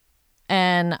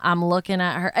 And I'm looking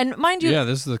at her. And mind you... Yeah,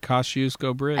 this is the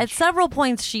Kosciuszko Bridge. At several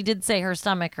points, she did say her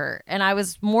stomach hurt. And I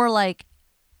was more like,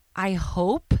 I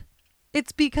hope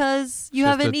it's because you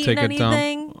haven't eaten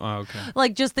anything. Oh, okay.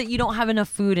 Like, just that you don't have enough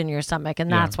food in your stomach, and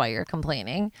that's why you're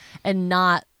complaining. And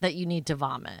not that you need to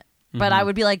vomit. But I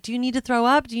would be like, do you need to throw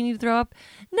up?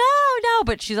 No.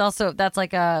 But she's also... That's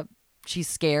like she's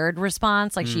scared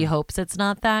response. Like, she hopes it's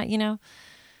not that, And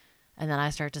then I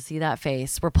start to see that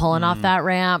face. We're pulling off that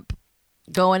ramp.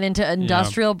 Going into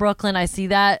industrial Brooklyn, I see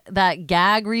that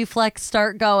gag reflex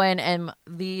start going, and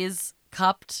these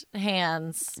cupped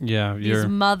hands. Yeah, these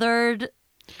mothered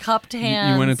cupped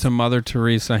hands. You went into Mother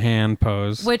Teresa hand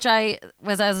pose, which I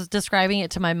was describing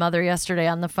it to my mother yesterday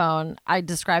on the phone. I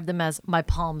described them as my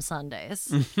Palm Sundays,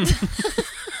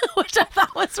 which I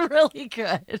thought was really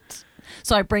good.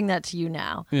 So I bring that to you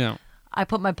now. Yeah, I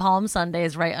put my Palm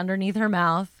Sundays right underneath her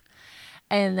mouth,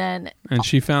 and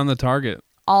she found the target.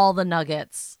 All the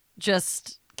nuggets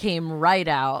just came right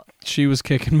out. She was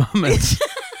kicking mummets.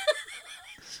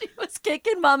 She was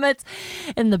kicking mummets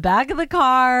in the back of the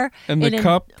car. And the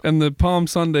cup and the Palm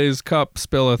Sundays cup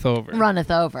spilleth over.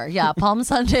 Runneth over. Yeah, Palm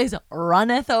Sundays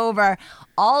runneth over.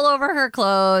 All over her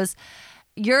clothes.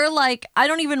 You're like, I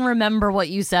don't even remember what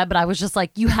you said, but I was just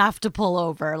like, you have to pull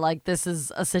over. Like, this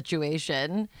is a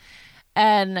situation.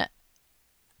 And...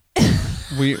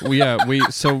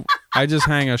 So I just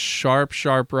hang a sharp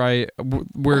right.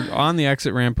 We're on the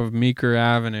exit ramp of Meeker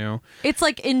Avenue. It's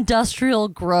like industrial,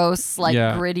 gross, like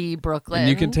Yeah. gritty Brooklyn. And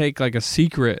you can take like a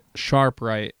secret sharp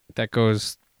right that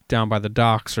goes down by the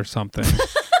docks or something.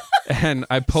 And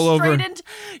I pull over straight into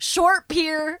short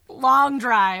pier, long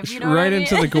drive. You know what I right mean?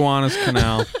 into the Gowanus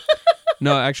Canal.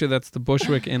 No, actually, that's the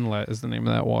Bushwick Inlet is the name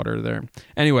of that water there.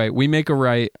 Anyway, we make a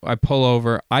right. I pull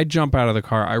over. I jump out of the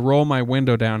car. I roll my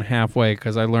window down halfway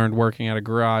because I learned working at a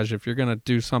garage, if you're going to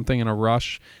do something in a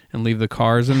rush and leave the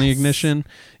cars in the ignition,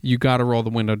 you got to roll the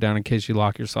window down in case you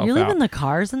lock yourself You're out. leaving the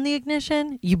cars in the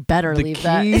ignition? You better The leave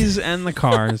that. keys and the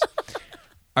cars.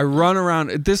 I run around.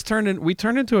 We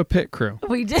turned into a pit crew.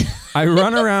 We did. I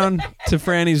run around to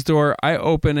Franny's door. I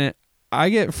open it. I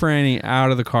get Franny out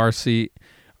of the car seat.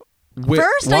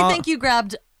 First, I think you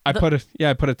grabbed. I put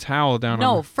a towel down on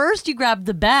No, her. first you grabbed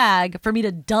the bag for me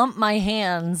to dump my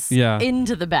hands Yeah.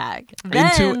 into the bag.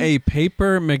 Into Then, a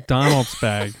paper McDonald's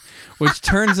bag, which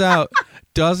turns out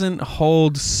doesn't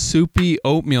hold soupy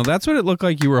oatmeal. That's what it looked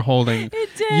like you were holding. It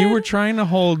did. You were trying to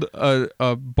hold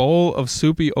a bowl of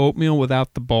soupy oatmeal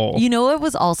without the bowl. You know what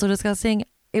was also disgusting?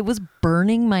 It was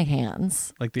burning my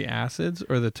hands. Like the acids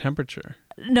or the temperature?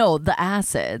 No, the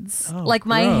acids. Oh, like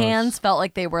my gross. hands felt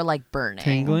like they were like burning.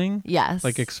 Tingling? Yes.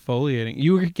 Like exfoliating.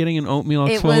 You were getting an oatmeal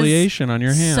It was exfoliation on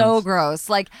your hands. So gross.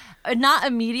 Like not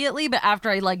immediately, but after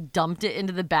I like dumped it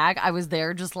into the bag, I was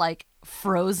there just like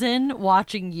frozen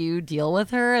watching you deal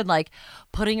with her and like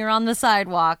putting her on the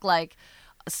sidewalk, like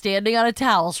standing on a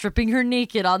towel, stripping her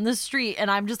naked on the street, and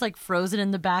I'm just like frozen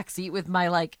in the back seat with my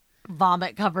like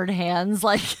vomit covered hands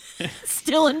like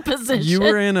still in position. You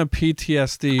were in a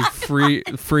PTSD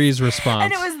freeze response.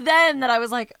 and it was then that I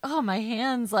was like, oh, my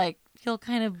hands like feel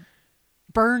kind of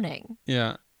burning.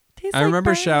 Yeah. Tastes I like remember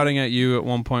burning. shouting at you at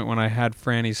one point when I had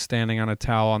Franny standing on a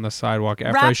towel on the sidewalk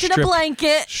after Wrapped in a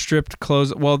blanket. stripped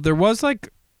clothes. Well, there was like,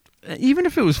 even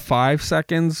if it was 5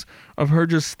 seconds of her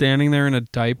just standing there in a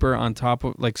diaper on top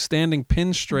of, like standing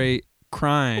pin straight,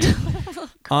 crying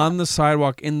on the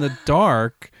sidewalk in the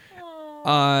dark.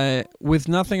 With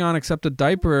nothing on except a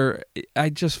diaper, I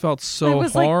just felt so it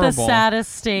was horrible. like the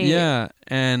saddest state. Yeah,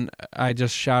 and I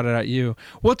just shouted at you,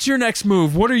 "What's your next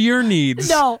move? What are your needs?"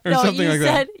 No, or no, something you like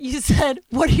said that. you said,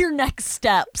 what are your next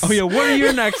steps? Oh yeah, what are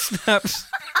your next steps?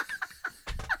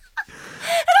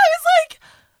 And I was like,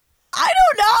 I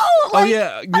don't know. Like, Oh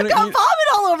yeah, I've got vomit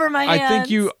all over my hands.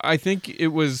 I think it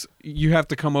was you have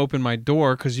to come open my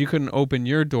door because you couldn't open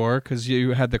your door because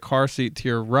you had the car seat to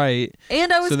your right.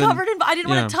 And I was So then- covered in. I didn't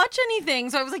yeah. want to touch anything,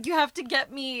 so I was like, "You have to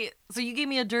get me." So you gave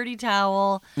me a dirty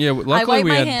towel. Yeah, I luckily wiped we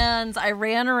my had. hands. I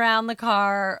ran around the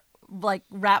car, like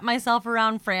wrapped myself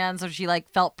around Fran, so she like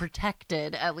felt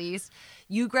protected at least.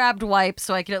 You grabbed wipes,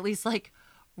 so I could at least like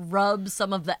rub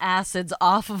some of the acids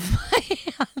off of my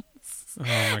hands. Oh my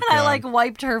And god! I like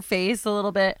wiped her face a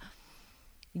little bit.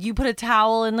 You put a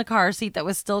towel in the car seat that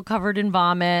was still covered in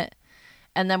vomit.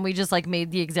 And then we just like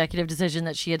made the executive decision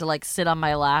that she had to like sit on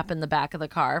my lap in the back of the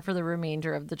car for the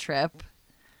remainder of the trip.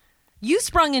 You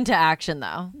sprung into action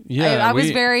though. Yeah, I was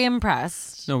we- very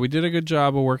impressed. No, we did a good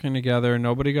job of working together.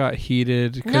 Nobody got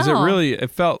heated because No.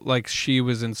 it felt like she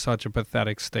was in such a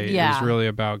pathetic state. It Yeah. was really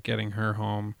about getting her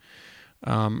home.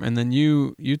 And then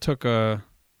you took a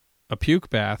puke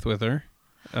bath with her.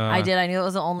 I did. I knew it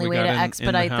was the only we way got to in the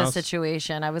expedite the house.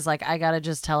 situation. I was like, I gotta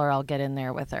just tell her I'll get in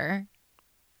there with her.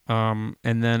 And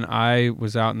then I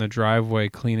was out in the driveway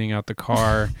cleaning out the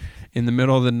car in the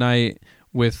middle of the night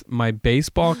with my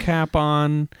baseball cap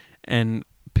on and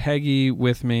Peggy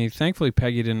with me. Thankfully,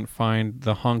 Peggy didn't find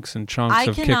the hunks and chunks I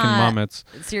of kicking cannot- mummets.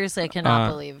 Seriously, I cannot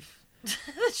believe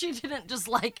that she didn't just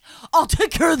like, I'll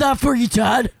take care of that for you,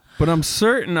 Dad. But I'm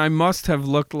certain I must have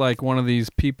looked like one of these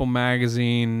People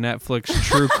Magazine, Netflix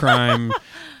true crime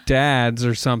dads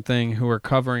or something who are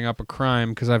covering up a crime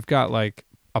because I've got like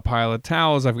a pile of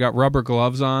towels. I've got rubber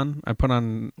gloves on. I put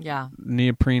on Yeah.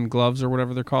 neoprene gloves or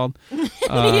whatever they're called.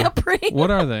 Neoprene. What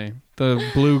are they? The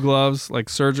blue gloves, like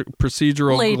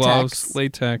procedural Latex. gloves,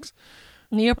 latex.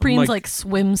 Neoprene's like- like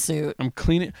swimsuit. I'm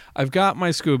cleaning. I've got my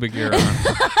scuba gear on.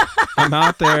 I'm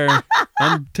out there.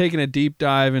 I'm taking a deep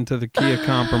dive into the Key of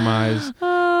Compromise.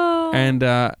 Oh. And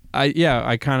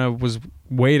I kind of was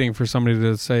waiting for somebody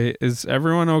to say, "Is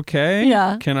everyone okay?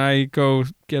 Yeah. Can I go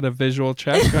get a visual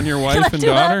check on your wife and do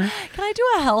daughter?" Can I do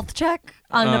a health check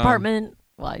on an Um, apartment?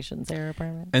 Well, I shouldn't say her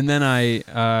apartment. And then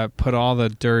I put all the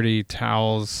dirty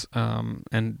towels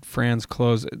and Fran's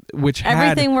clothes, which had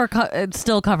Everything were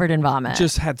still covered in vomit.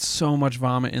 just had so much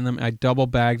vomit in them. I double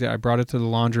bagged it. I brought it to the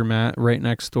laundromat right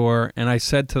next door, and I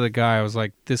said to the guy, I was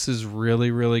like, "This is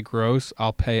really, really gross.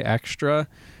 I'll pay extra.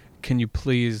 Can you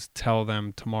please tell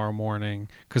them tomorrow morning?"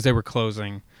 Because they were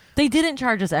closing. They didn't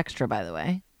charge us extra, by the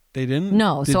way. They didn't?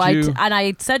 No. Did So you...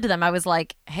 I said to them, I was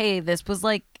like, hey, this was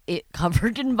like it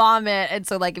covered in vomit. And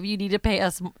so like, if you need to pay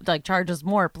us, like charge us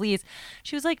more, please.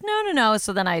 She was like, no.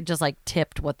 So then I just like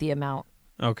tipped what the amount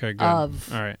Okay, good.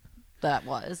 of All right. that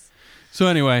was. So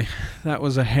anyway, that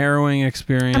was a harrowing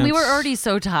experience. And we were already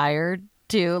so tired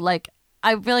too. Like,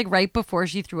 I feel like right before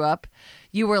she threw up,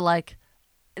 you were like,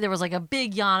 there was like a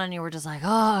big yawn and you were just like, oh,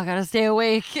 I gotta stay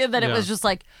awake. And then it Yeah. was just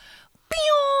like,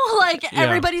 pew, like Yeah.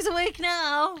 everybody's awake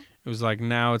now. It was like,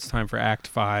 now it's time for Act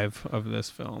 5 of this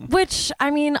film. Which,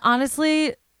 I mean,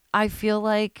 honestly, I feel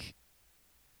like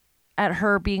at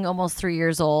her being almost 3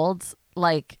 years old,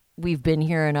 like we've been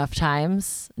here enough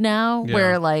times now Yeah.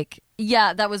 where like,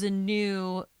 yeah, that was a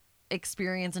new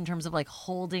experience in terms of like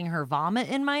holding her vomit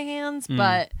in my hands,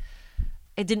 but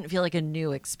it didn't feel like a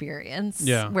new experience.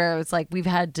 Yeah. Where it's like we've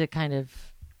had to kind of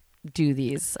do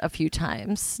these a few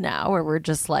times now where we're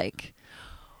just like,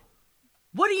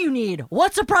 what do you need?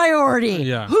 What's a priority?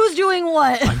 Yeah. Who's doing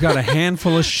what? I've got a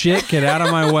handful of shit. Get out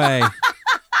of my way.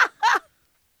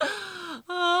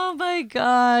 Oh my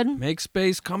God. Make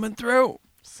space coming through.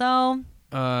 So,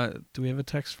 Do we have a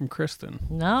text from Kristen?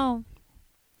 no.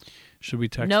 Should we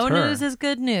text No her? news is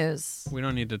good news. We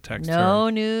don't need to text No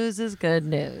her. news is good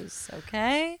news.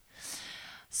 Okay.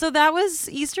 So that was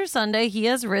Easter Sunday. He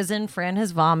has risen. Fran has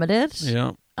vomited.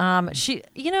 Yeah. She,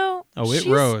 you know. Oh, it she's-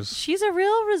 rose. She's a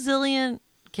real resilient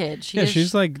kid. She Yeah, is-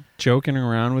 she's like joking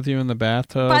around with you in the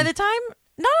bathtub. by the time,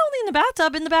 not only in the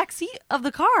bathtub, in the back seat of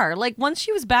the car. Like once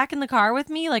she was back in the car with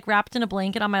me, like wrapped in a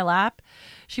blanket on my lap,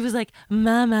 she was like,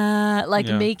 "Mama," like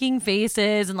Yeah. making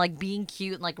faces and like being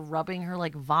cute and like rubbing her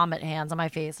like vomit hands on my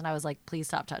face. And I was like, "Please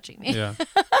stop touching me." Yeah.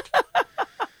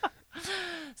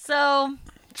 So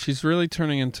She's really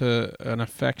turning into an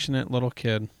affectionate little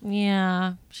kid.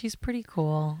 yeah, she's pretty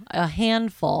cool. A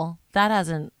handful that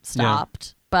hasn't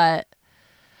stopped, but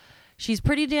she's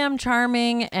pretty damn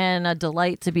charming and a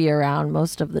delight to be around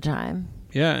most of the time.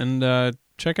 Yeah, and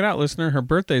check it out, listener. Her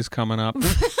birthday's coming up,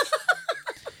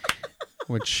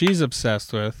 which she's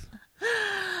obsessed with.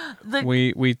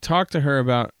 We talked to her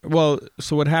about, well,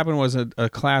 so what happened was a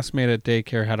classmate at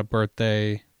daycare had a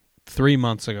birthday 3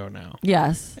 months ago now.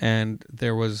 Yes. And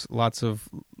there was lots of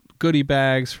goodie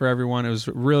bags for everyone. It was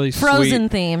really Frozen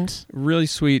sweet, themed. really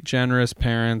sweet, generous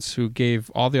parents who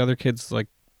gave all the other kids like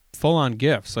full-on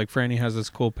gifts. Like Franny has this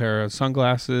cool pair of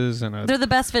sunglasses and a They're the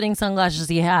best fitting sunglasses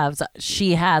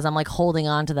she has. I'm like holding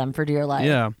on to them for dear life.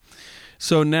 yeah.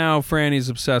 So now Franny's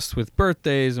obsessed with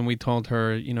birthdays, and we told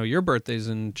her, you know, your birthday's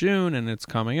in June and it's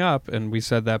coming up, and we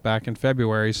said that back in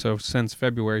February. So since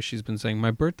February, she's been saying,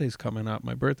 my birthday's coming up,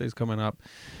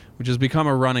 which has become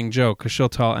a running joke because she'll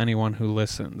tell anyone who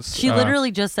listens. She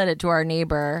literally just said it to our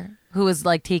neighbor who was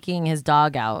like taking his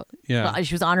dog out. Yeah.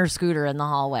 She was on her scooter in the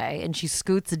hallway and she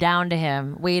scoots down to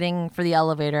him waiting for the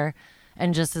elevator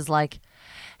and just is like,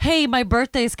 hey, my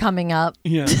birthday's coming up.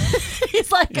 Yeah.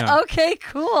 He's like, Yeah. okay,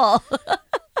 cool.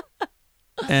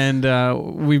 And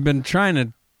we've been trying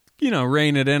to, you know,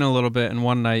 rein it in a little bit. And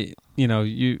one night, you know,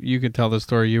 you could tell the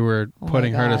story. You were Oh my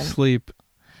putting her to God. sleep.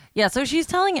 Yeah, so she's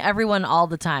telling everyone all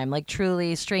the time, like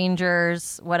truly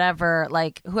strangers, whatever,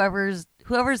 like whoever's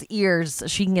ears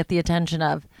she can get the attention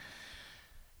of.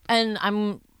 And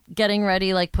I'm getting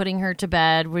ready, like putting her to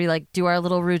bed. We like do our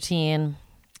little routine.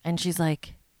 And she's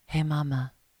like, hey,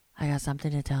 mama, I got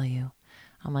something to tell you.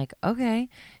 I'm like, okay.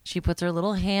 She puts her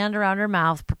little hand around her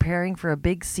mouth, preparing for a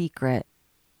big secret,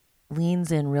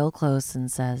 leans in real close and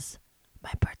says,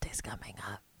 my birthday's coming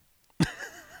up.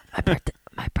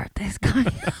 My birthday's coming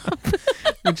up.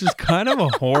 Which is kind of a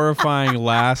horrifying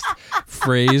last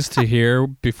phrase to hear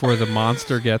before the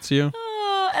monster gets you.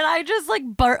 Oh, and I just like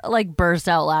burst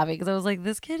out laughing because I was like,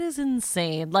 this kid is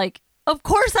insane. Like, of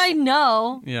course I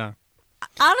know. Yeah.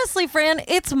 Honestly, Fran,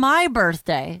 it's my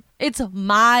birthday. It's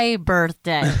my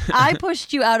birthday. I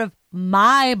pushed you out of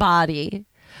my body,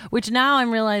 which now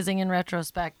I'm realizing in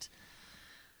retrospect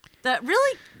that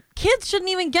really kids shouldn't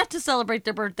even get to celebrate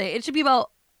their birthday. It should be about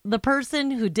the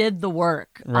person who did the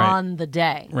work Right. on the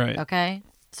day. Right. Okay?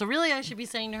 So really I should be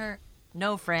saying to her,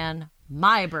 no, Fran,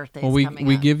 my birthday's Well, coming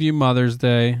we up. give you Mother's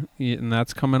Day, and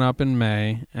that's coming up in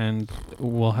May, and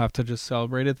we'll have to just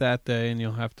celebrate it that day, and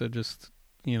you'll have to just,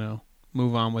 you know,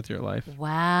 move on with your life.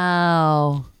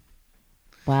 Wow.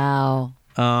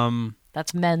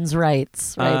 That's men's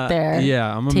rights right there.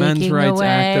 Yeah, I'm a Taking men's rights away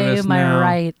activist my now.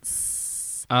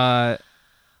 rights.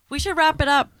 We should wrap it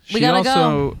up. We gotta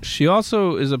go. She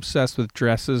also is obsessed with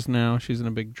dresses now. She's in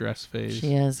a big dress phase.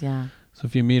 She is, yeah. So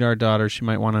if you meet our daughter, she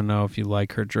might want to know if you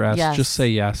like her dress. Yes. Just say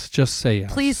yes. Just say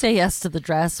yes. Please say yes to the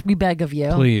dress. We beg of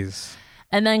you. Please.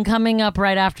 And then coming up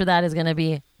right after that is going to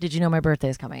be did you know my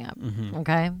birthday's coming up? Mm-hmm.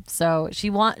 Okay. So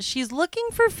she's looking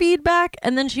for feedback,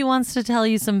 and then she wants to tell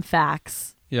you some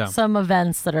facts. Yeah. Some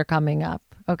events that are coming up.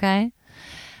 Okay.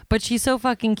 But she's so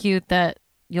fucking cute that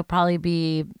you'll probably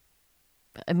be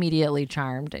immediately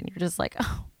charmed, and you're just like,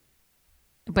 oh.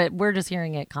 But we're just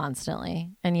hearing it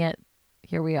constantly, and yet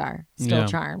here we are, still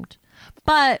charmed.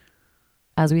 But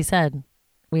as we said,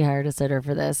 we hired a sitter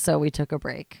for this, so we took a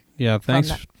break. Yeah,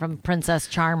 thanks. From Princess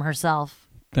Charm herself.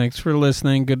 Thanks for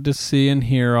listening. Good to see and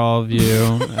hear all of you.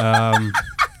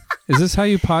 Is this how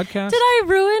you podcast? Did I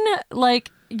ruin,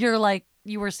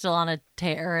 you were still on a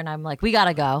tear, and I'm like, we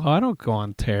gotta go. Oh, I don't go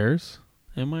on tears.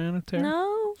 Am I on a tear?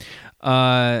 No.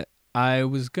 I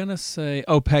was going to say,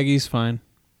 Peggy's fine.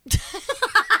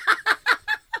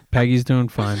 Peggy's doing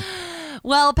fine.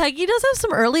 Well, Peggy does have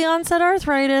some early onset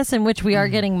arthritis, in which we are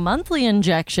getting monthly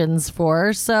injections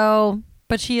for,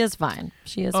 but she is fine.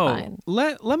 She is fine.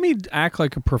 Let me act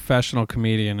like a professional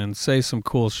comedian and say some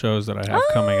cool shows that I have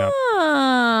coming up.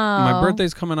 My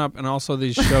birthday's coming up, and also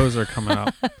these shows are coming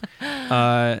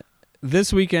up.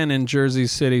 This weekend in Jersey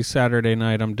City, Saturday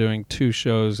night, I'm doing 2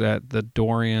 shows at the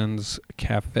Dorian's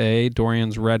Cafe,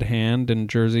 Dorian's Red Hand in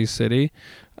Jersey City.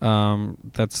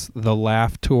 That's the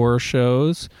Laugh Tour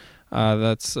shows.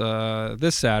 That's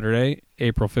this Saturday,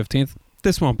 April 15th.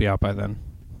 This won't be out by then.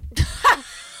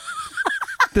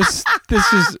 This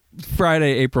is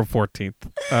Friday, April 14th.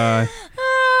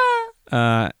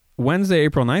 Wednesday,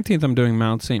 April 19th, I'm doing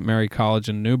Mount St. Mary College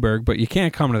in Newburgh, but you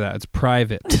can't come to that. It's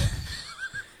private.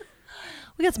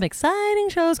 We got some exciting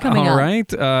shows coming up. All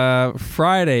right.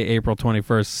 Friday, April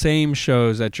 21st, same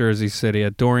shows at Jersey City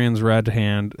at Dorian's Red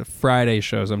Hand. Friday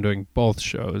shows, I'm doing both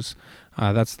shows.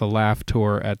 That's the Laugh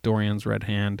Tour at Dorian's Red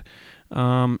Hand.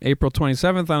 April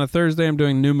 27th on a Thursday, I'm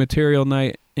doing New Material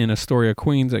Night in Astoria,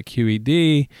 Queens at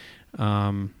QED.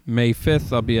 May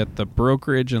 5th, I'll be at the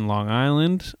Brokerage in Long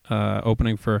Island,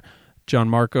 opening for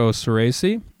Gianmarco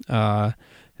Ceresi.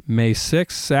 May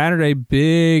 6th, Saturday,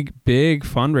 big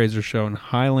fundraiser show in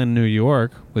Highland, New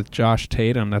York with Josh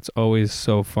Tatum. That's always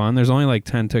so fun. There's only like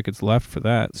 10 tickets left for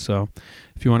that. So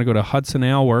if you want to go to Hudson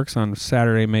Ale Works on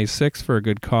Saturday, May 6th for a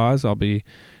good cause, I'll be,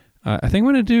 I think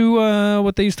I'm going to do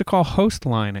what they used to call host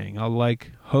lining. I'll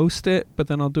host it, but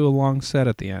then I'll do a long set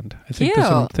at the end. I think that's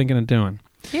what I'm thinking of doing.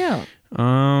 Cute.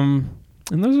 And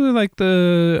those are like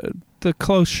the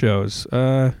close shows.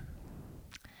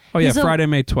 Friday,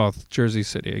 May 12th, Jersey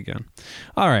City again.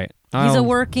 All right. He's a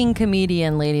working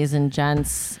comedian, ladies and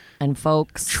gents and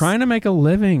folks. Trying to make a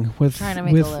living with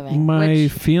my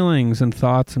feelings and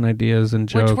thoughts and ideas and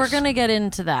jokes. Which we're going to get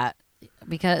into that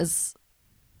because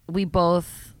we're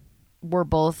both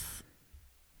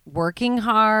working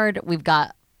hard. We've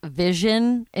got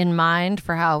vision in mind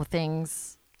for how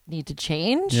things need to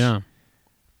change. Yeah.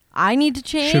 I need to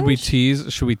change. Should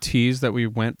we tease that we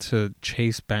went to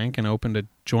Chase Bank and opened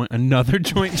another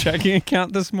joint checking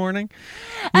account this morning?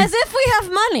 As if we have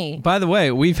money. By the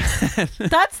way, we've had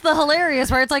That's the hilarious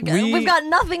part. It's like we've got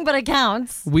nothing but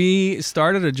accounts. We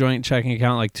started a joint checking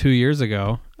account like 2 years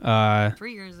ago.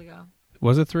 3 years ago.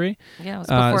 Was it 3? Yeah, it was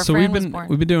before so Fran was born.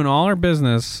 we've been doing all our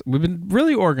business. We've been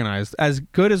really organized, as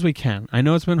good as we can. I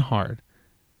know it's been hard.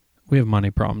 We have money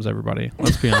problems, everybody.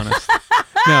 Let's be honest.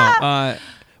 No,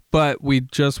 but we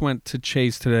just went to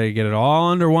Chase today to get it all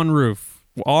under one roof,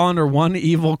 all under one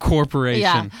evil corporation.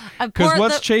 Yeah. Because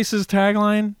what's Chase's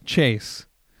tagline? Chase.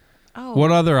 Oh.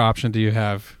 What other option do you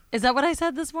have? Is that what I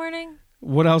said this morning?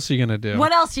 What else are you going to do?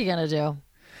 What else are you going to do?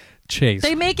 Chase.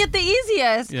 They make it the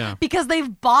easiest because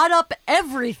they've bought up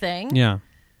everything. Yeah.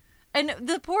 And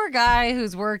the poor guy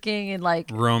who's working in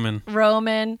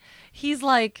Roman, he's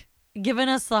like giving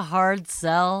us the hard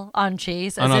sell on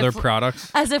Chase. On other products.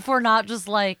 As if we're not just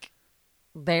like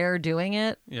there doing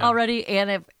it already.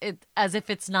 And as if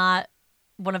it's not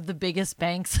one of the biggest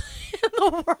banks in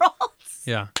the world.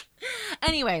 Yeah.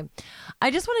 Anyway,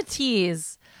 I just want to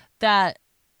tease that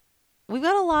we've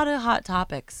got a lot of hot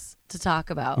topics to talk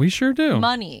about. We sure do.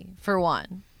 Money, for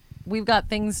one. We've got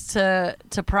things to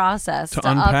process, to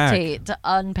unpack. Update, to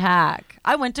unpack.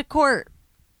 I went to court.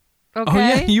 Okay. Oh,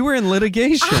 yeah. You were in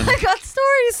litigation. I got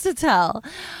stories to tell.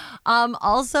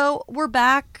 Also, we're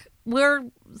back.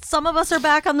 Some of us are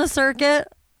back on the circuit.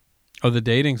 Oh, the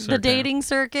dating circuit. The dating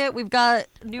circuit. We've got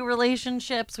new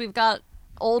relationships. We've got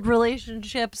old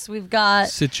relationships. We've got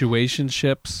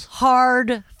situationships.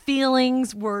 Hard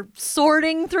feelings we're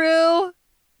sorting through.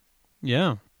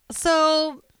 Yeah.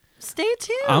 So stay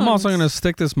tuned. I'm also going to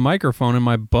stick this microphone in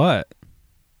my butt.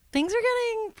 Things are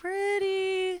getting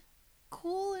pretty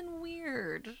cool and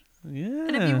weird. Yeah.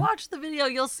 And if you watch the video,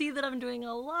 you'll see that I'm doing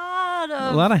a lot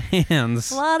a lot of hands.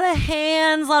 a lot of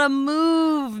hands, a lot of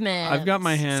movement. I've got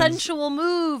my hands- sensual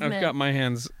movement. I've got my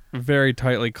hands very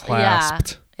tightly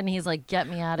clasped. Yeah. And he's like, "Get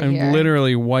me out of I'm here."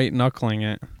 literally white knuckling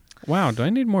it. Wow, do I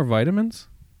need more vitamins?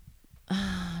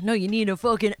 No, you need a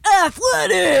fucking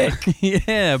athletic.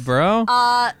 Yeah, bro.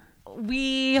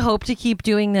 We hope to keep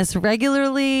doing this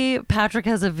regularly. Patrick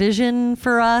has a vision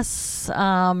for us.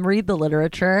 Read the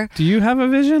literature. Do you have a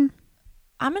vision?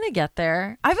 I'm going to get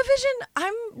there. I have a vision.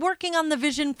 I'm working on the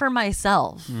vision for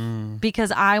myself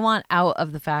because I want out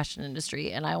of the fashion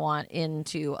industry and I want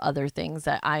into other things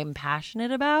that I'm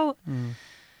passionate about.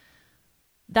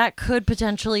 That could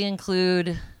potentially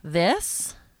include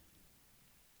this,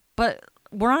 but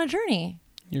we're on a journey.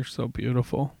 You're so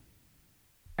beautiful.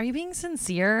 Are you being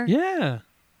sincere? Yeah.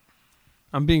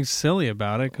 I'm being silly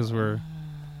about it because we're,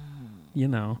 you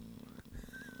know.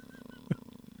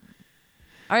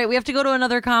 All right, we have to go to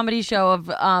another comedy show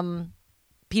of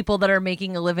people that are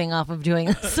making a living off of doing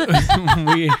this.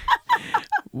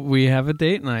 we have a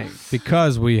date night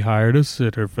because we hired a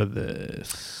sitter for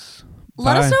this.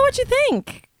 Let us Bye. know what you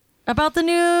think about the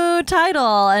new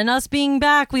title and us being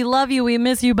back. We love you. We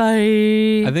miss you.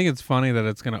 Bye. I think it's funny that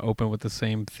it's going to open with the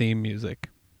same theme music.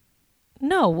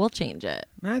 No, we'll change it.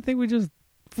 I think we just,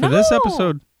 for this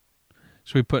episode,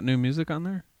 should we put new music on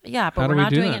there? Yeah, but How do we're we not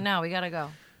do doing that? it now. We got to go.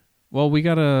 Well, we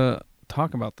got to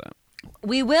talk about that.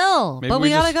 We will, Maybe but we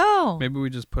we got to just- go. Maybe we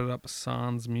just put it up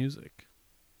sans music.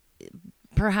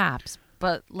 Perhaps,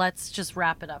 but let's just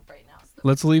wrap it up right now.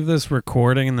 Let's leave this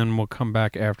recording and then we'll come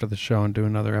back after the show and do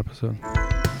another episode.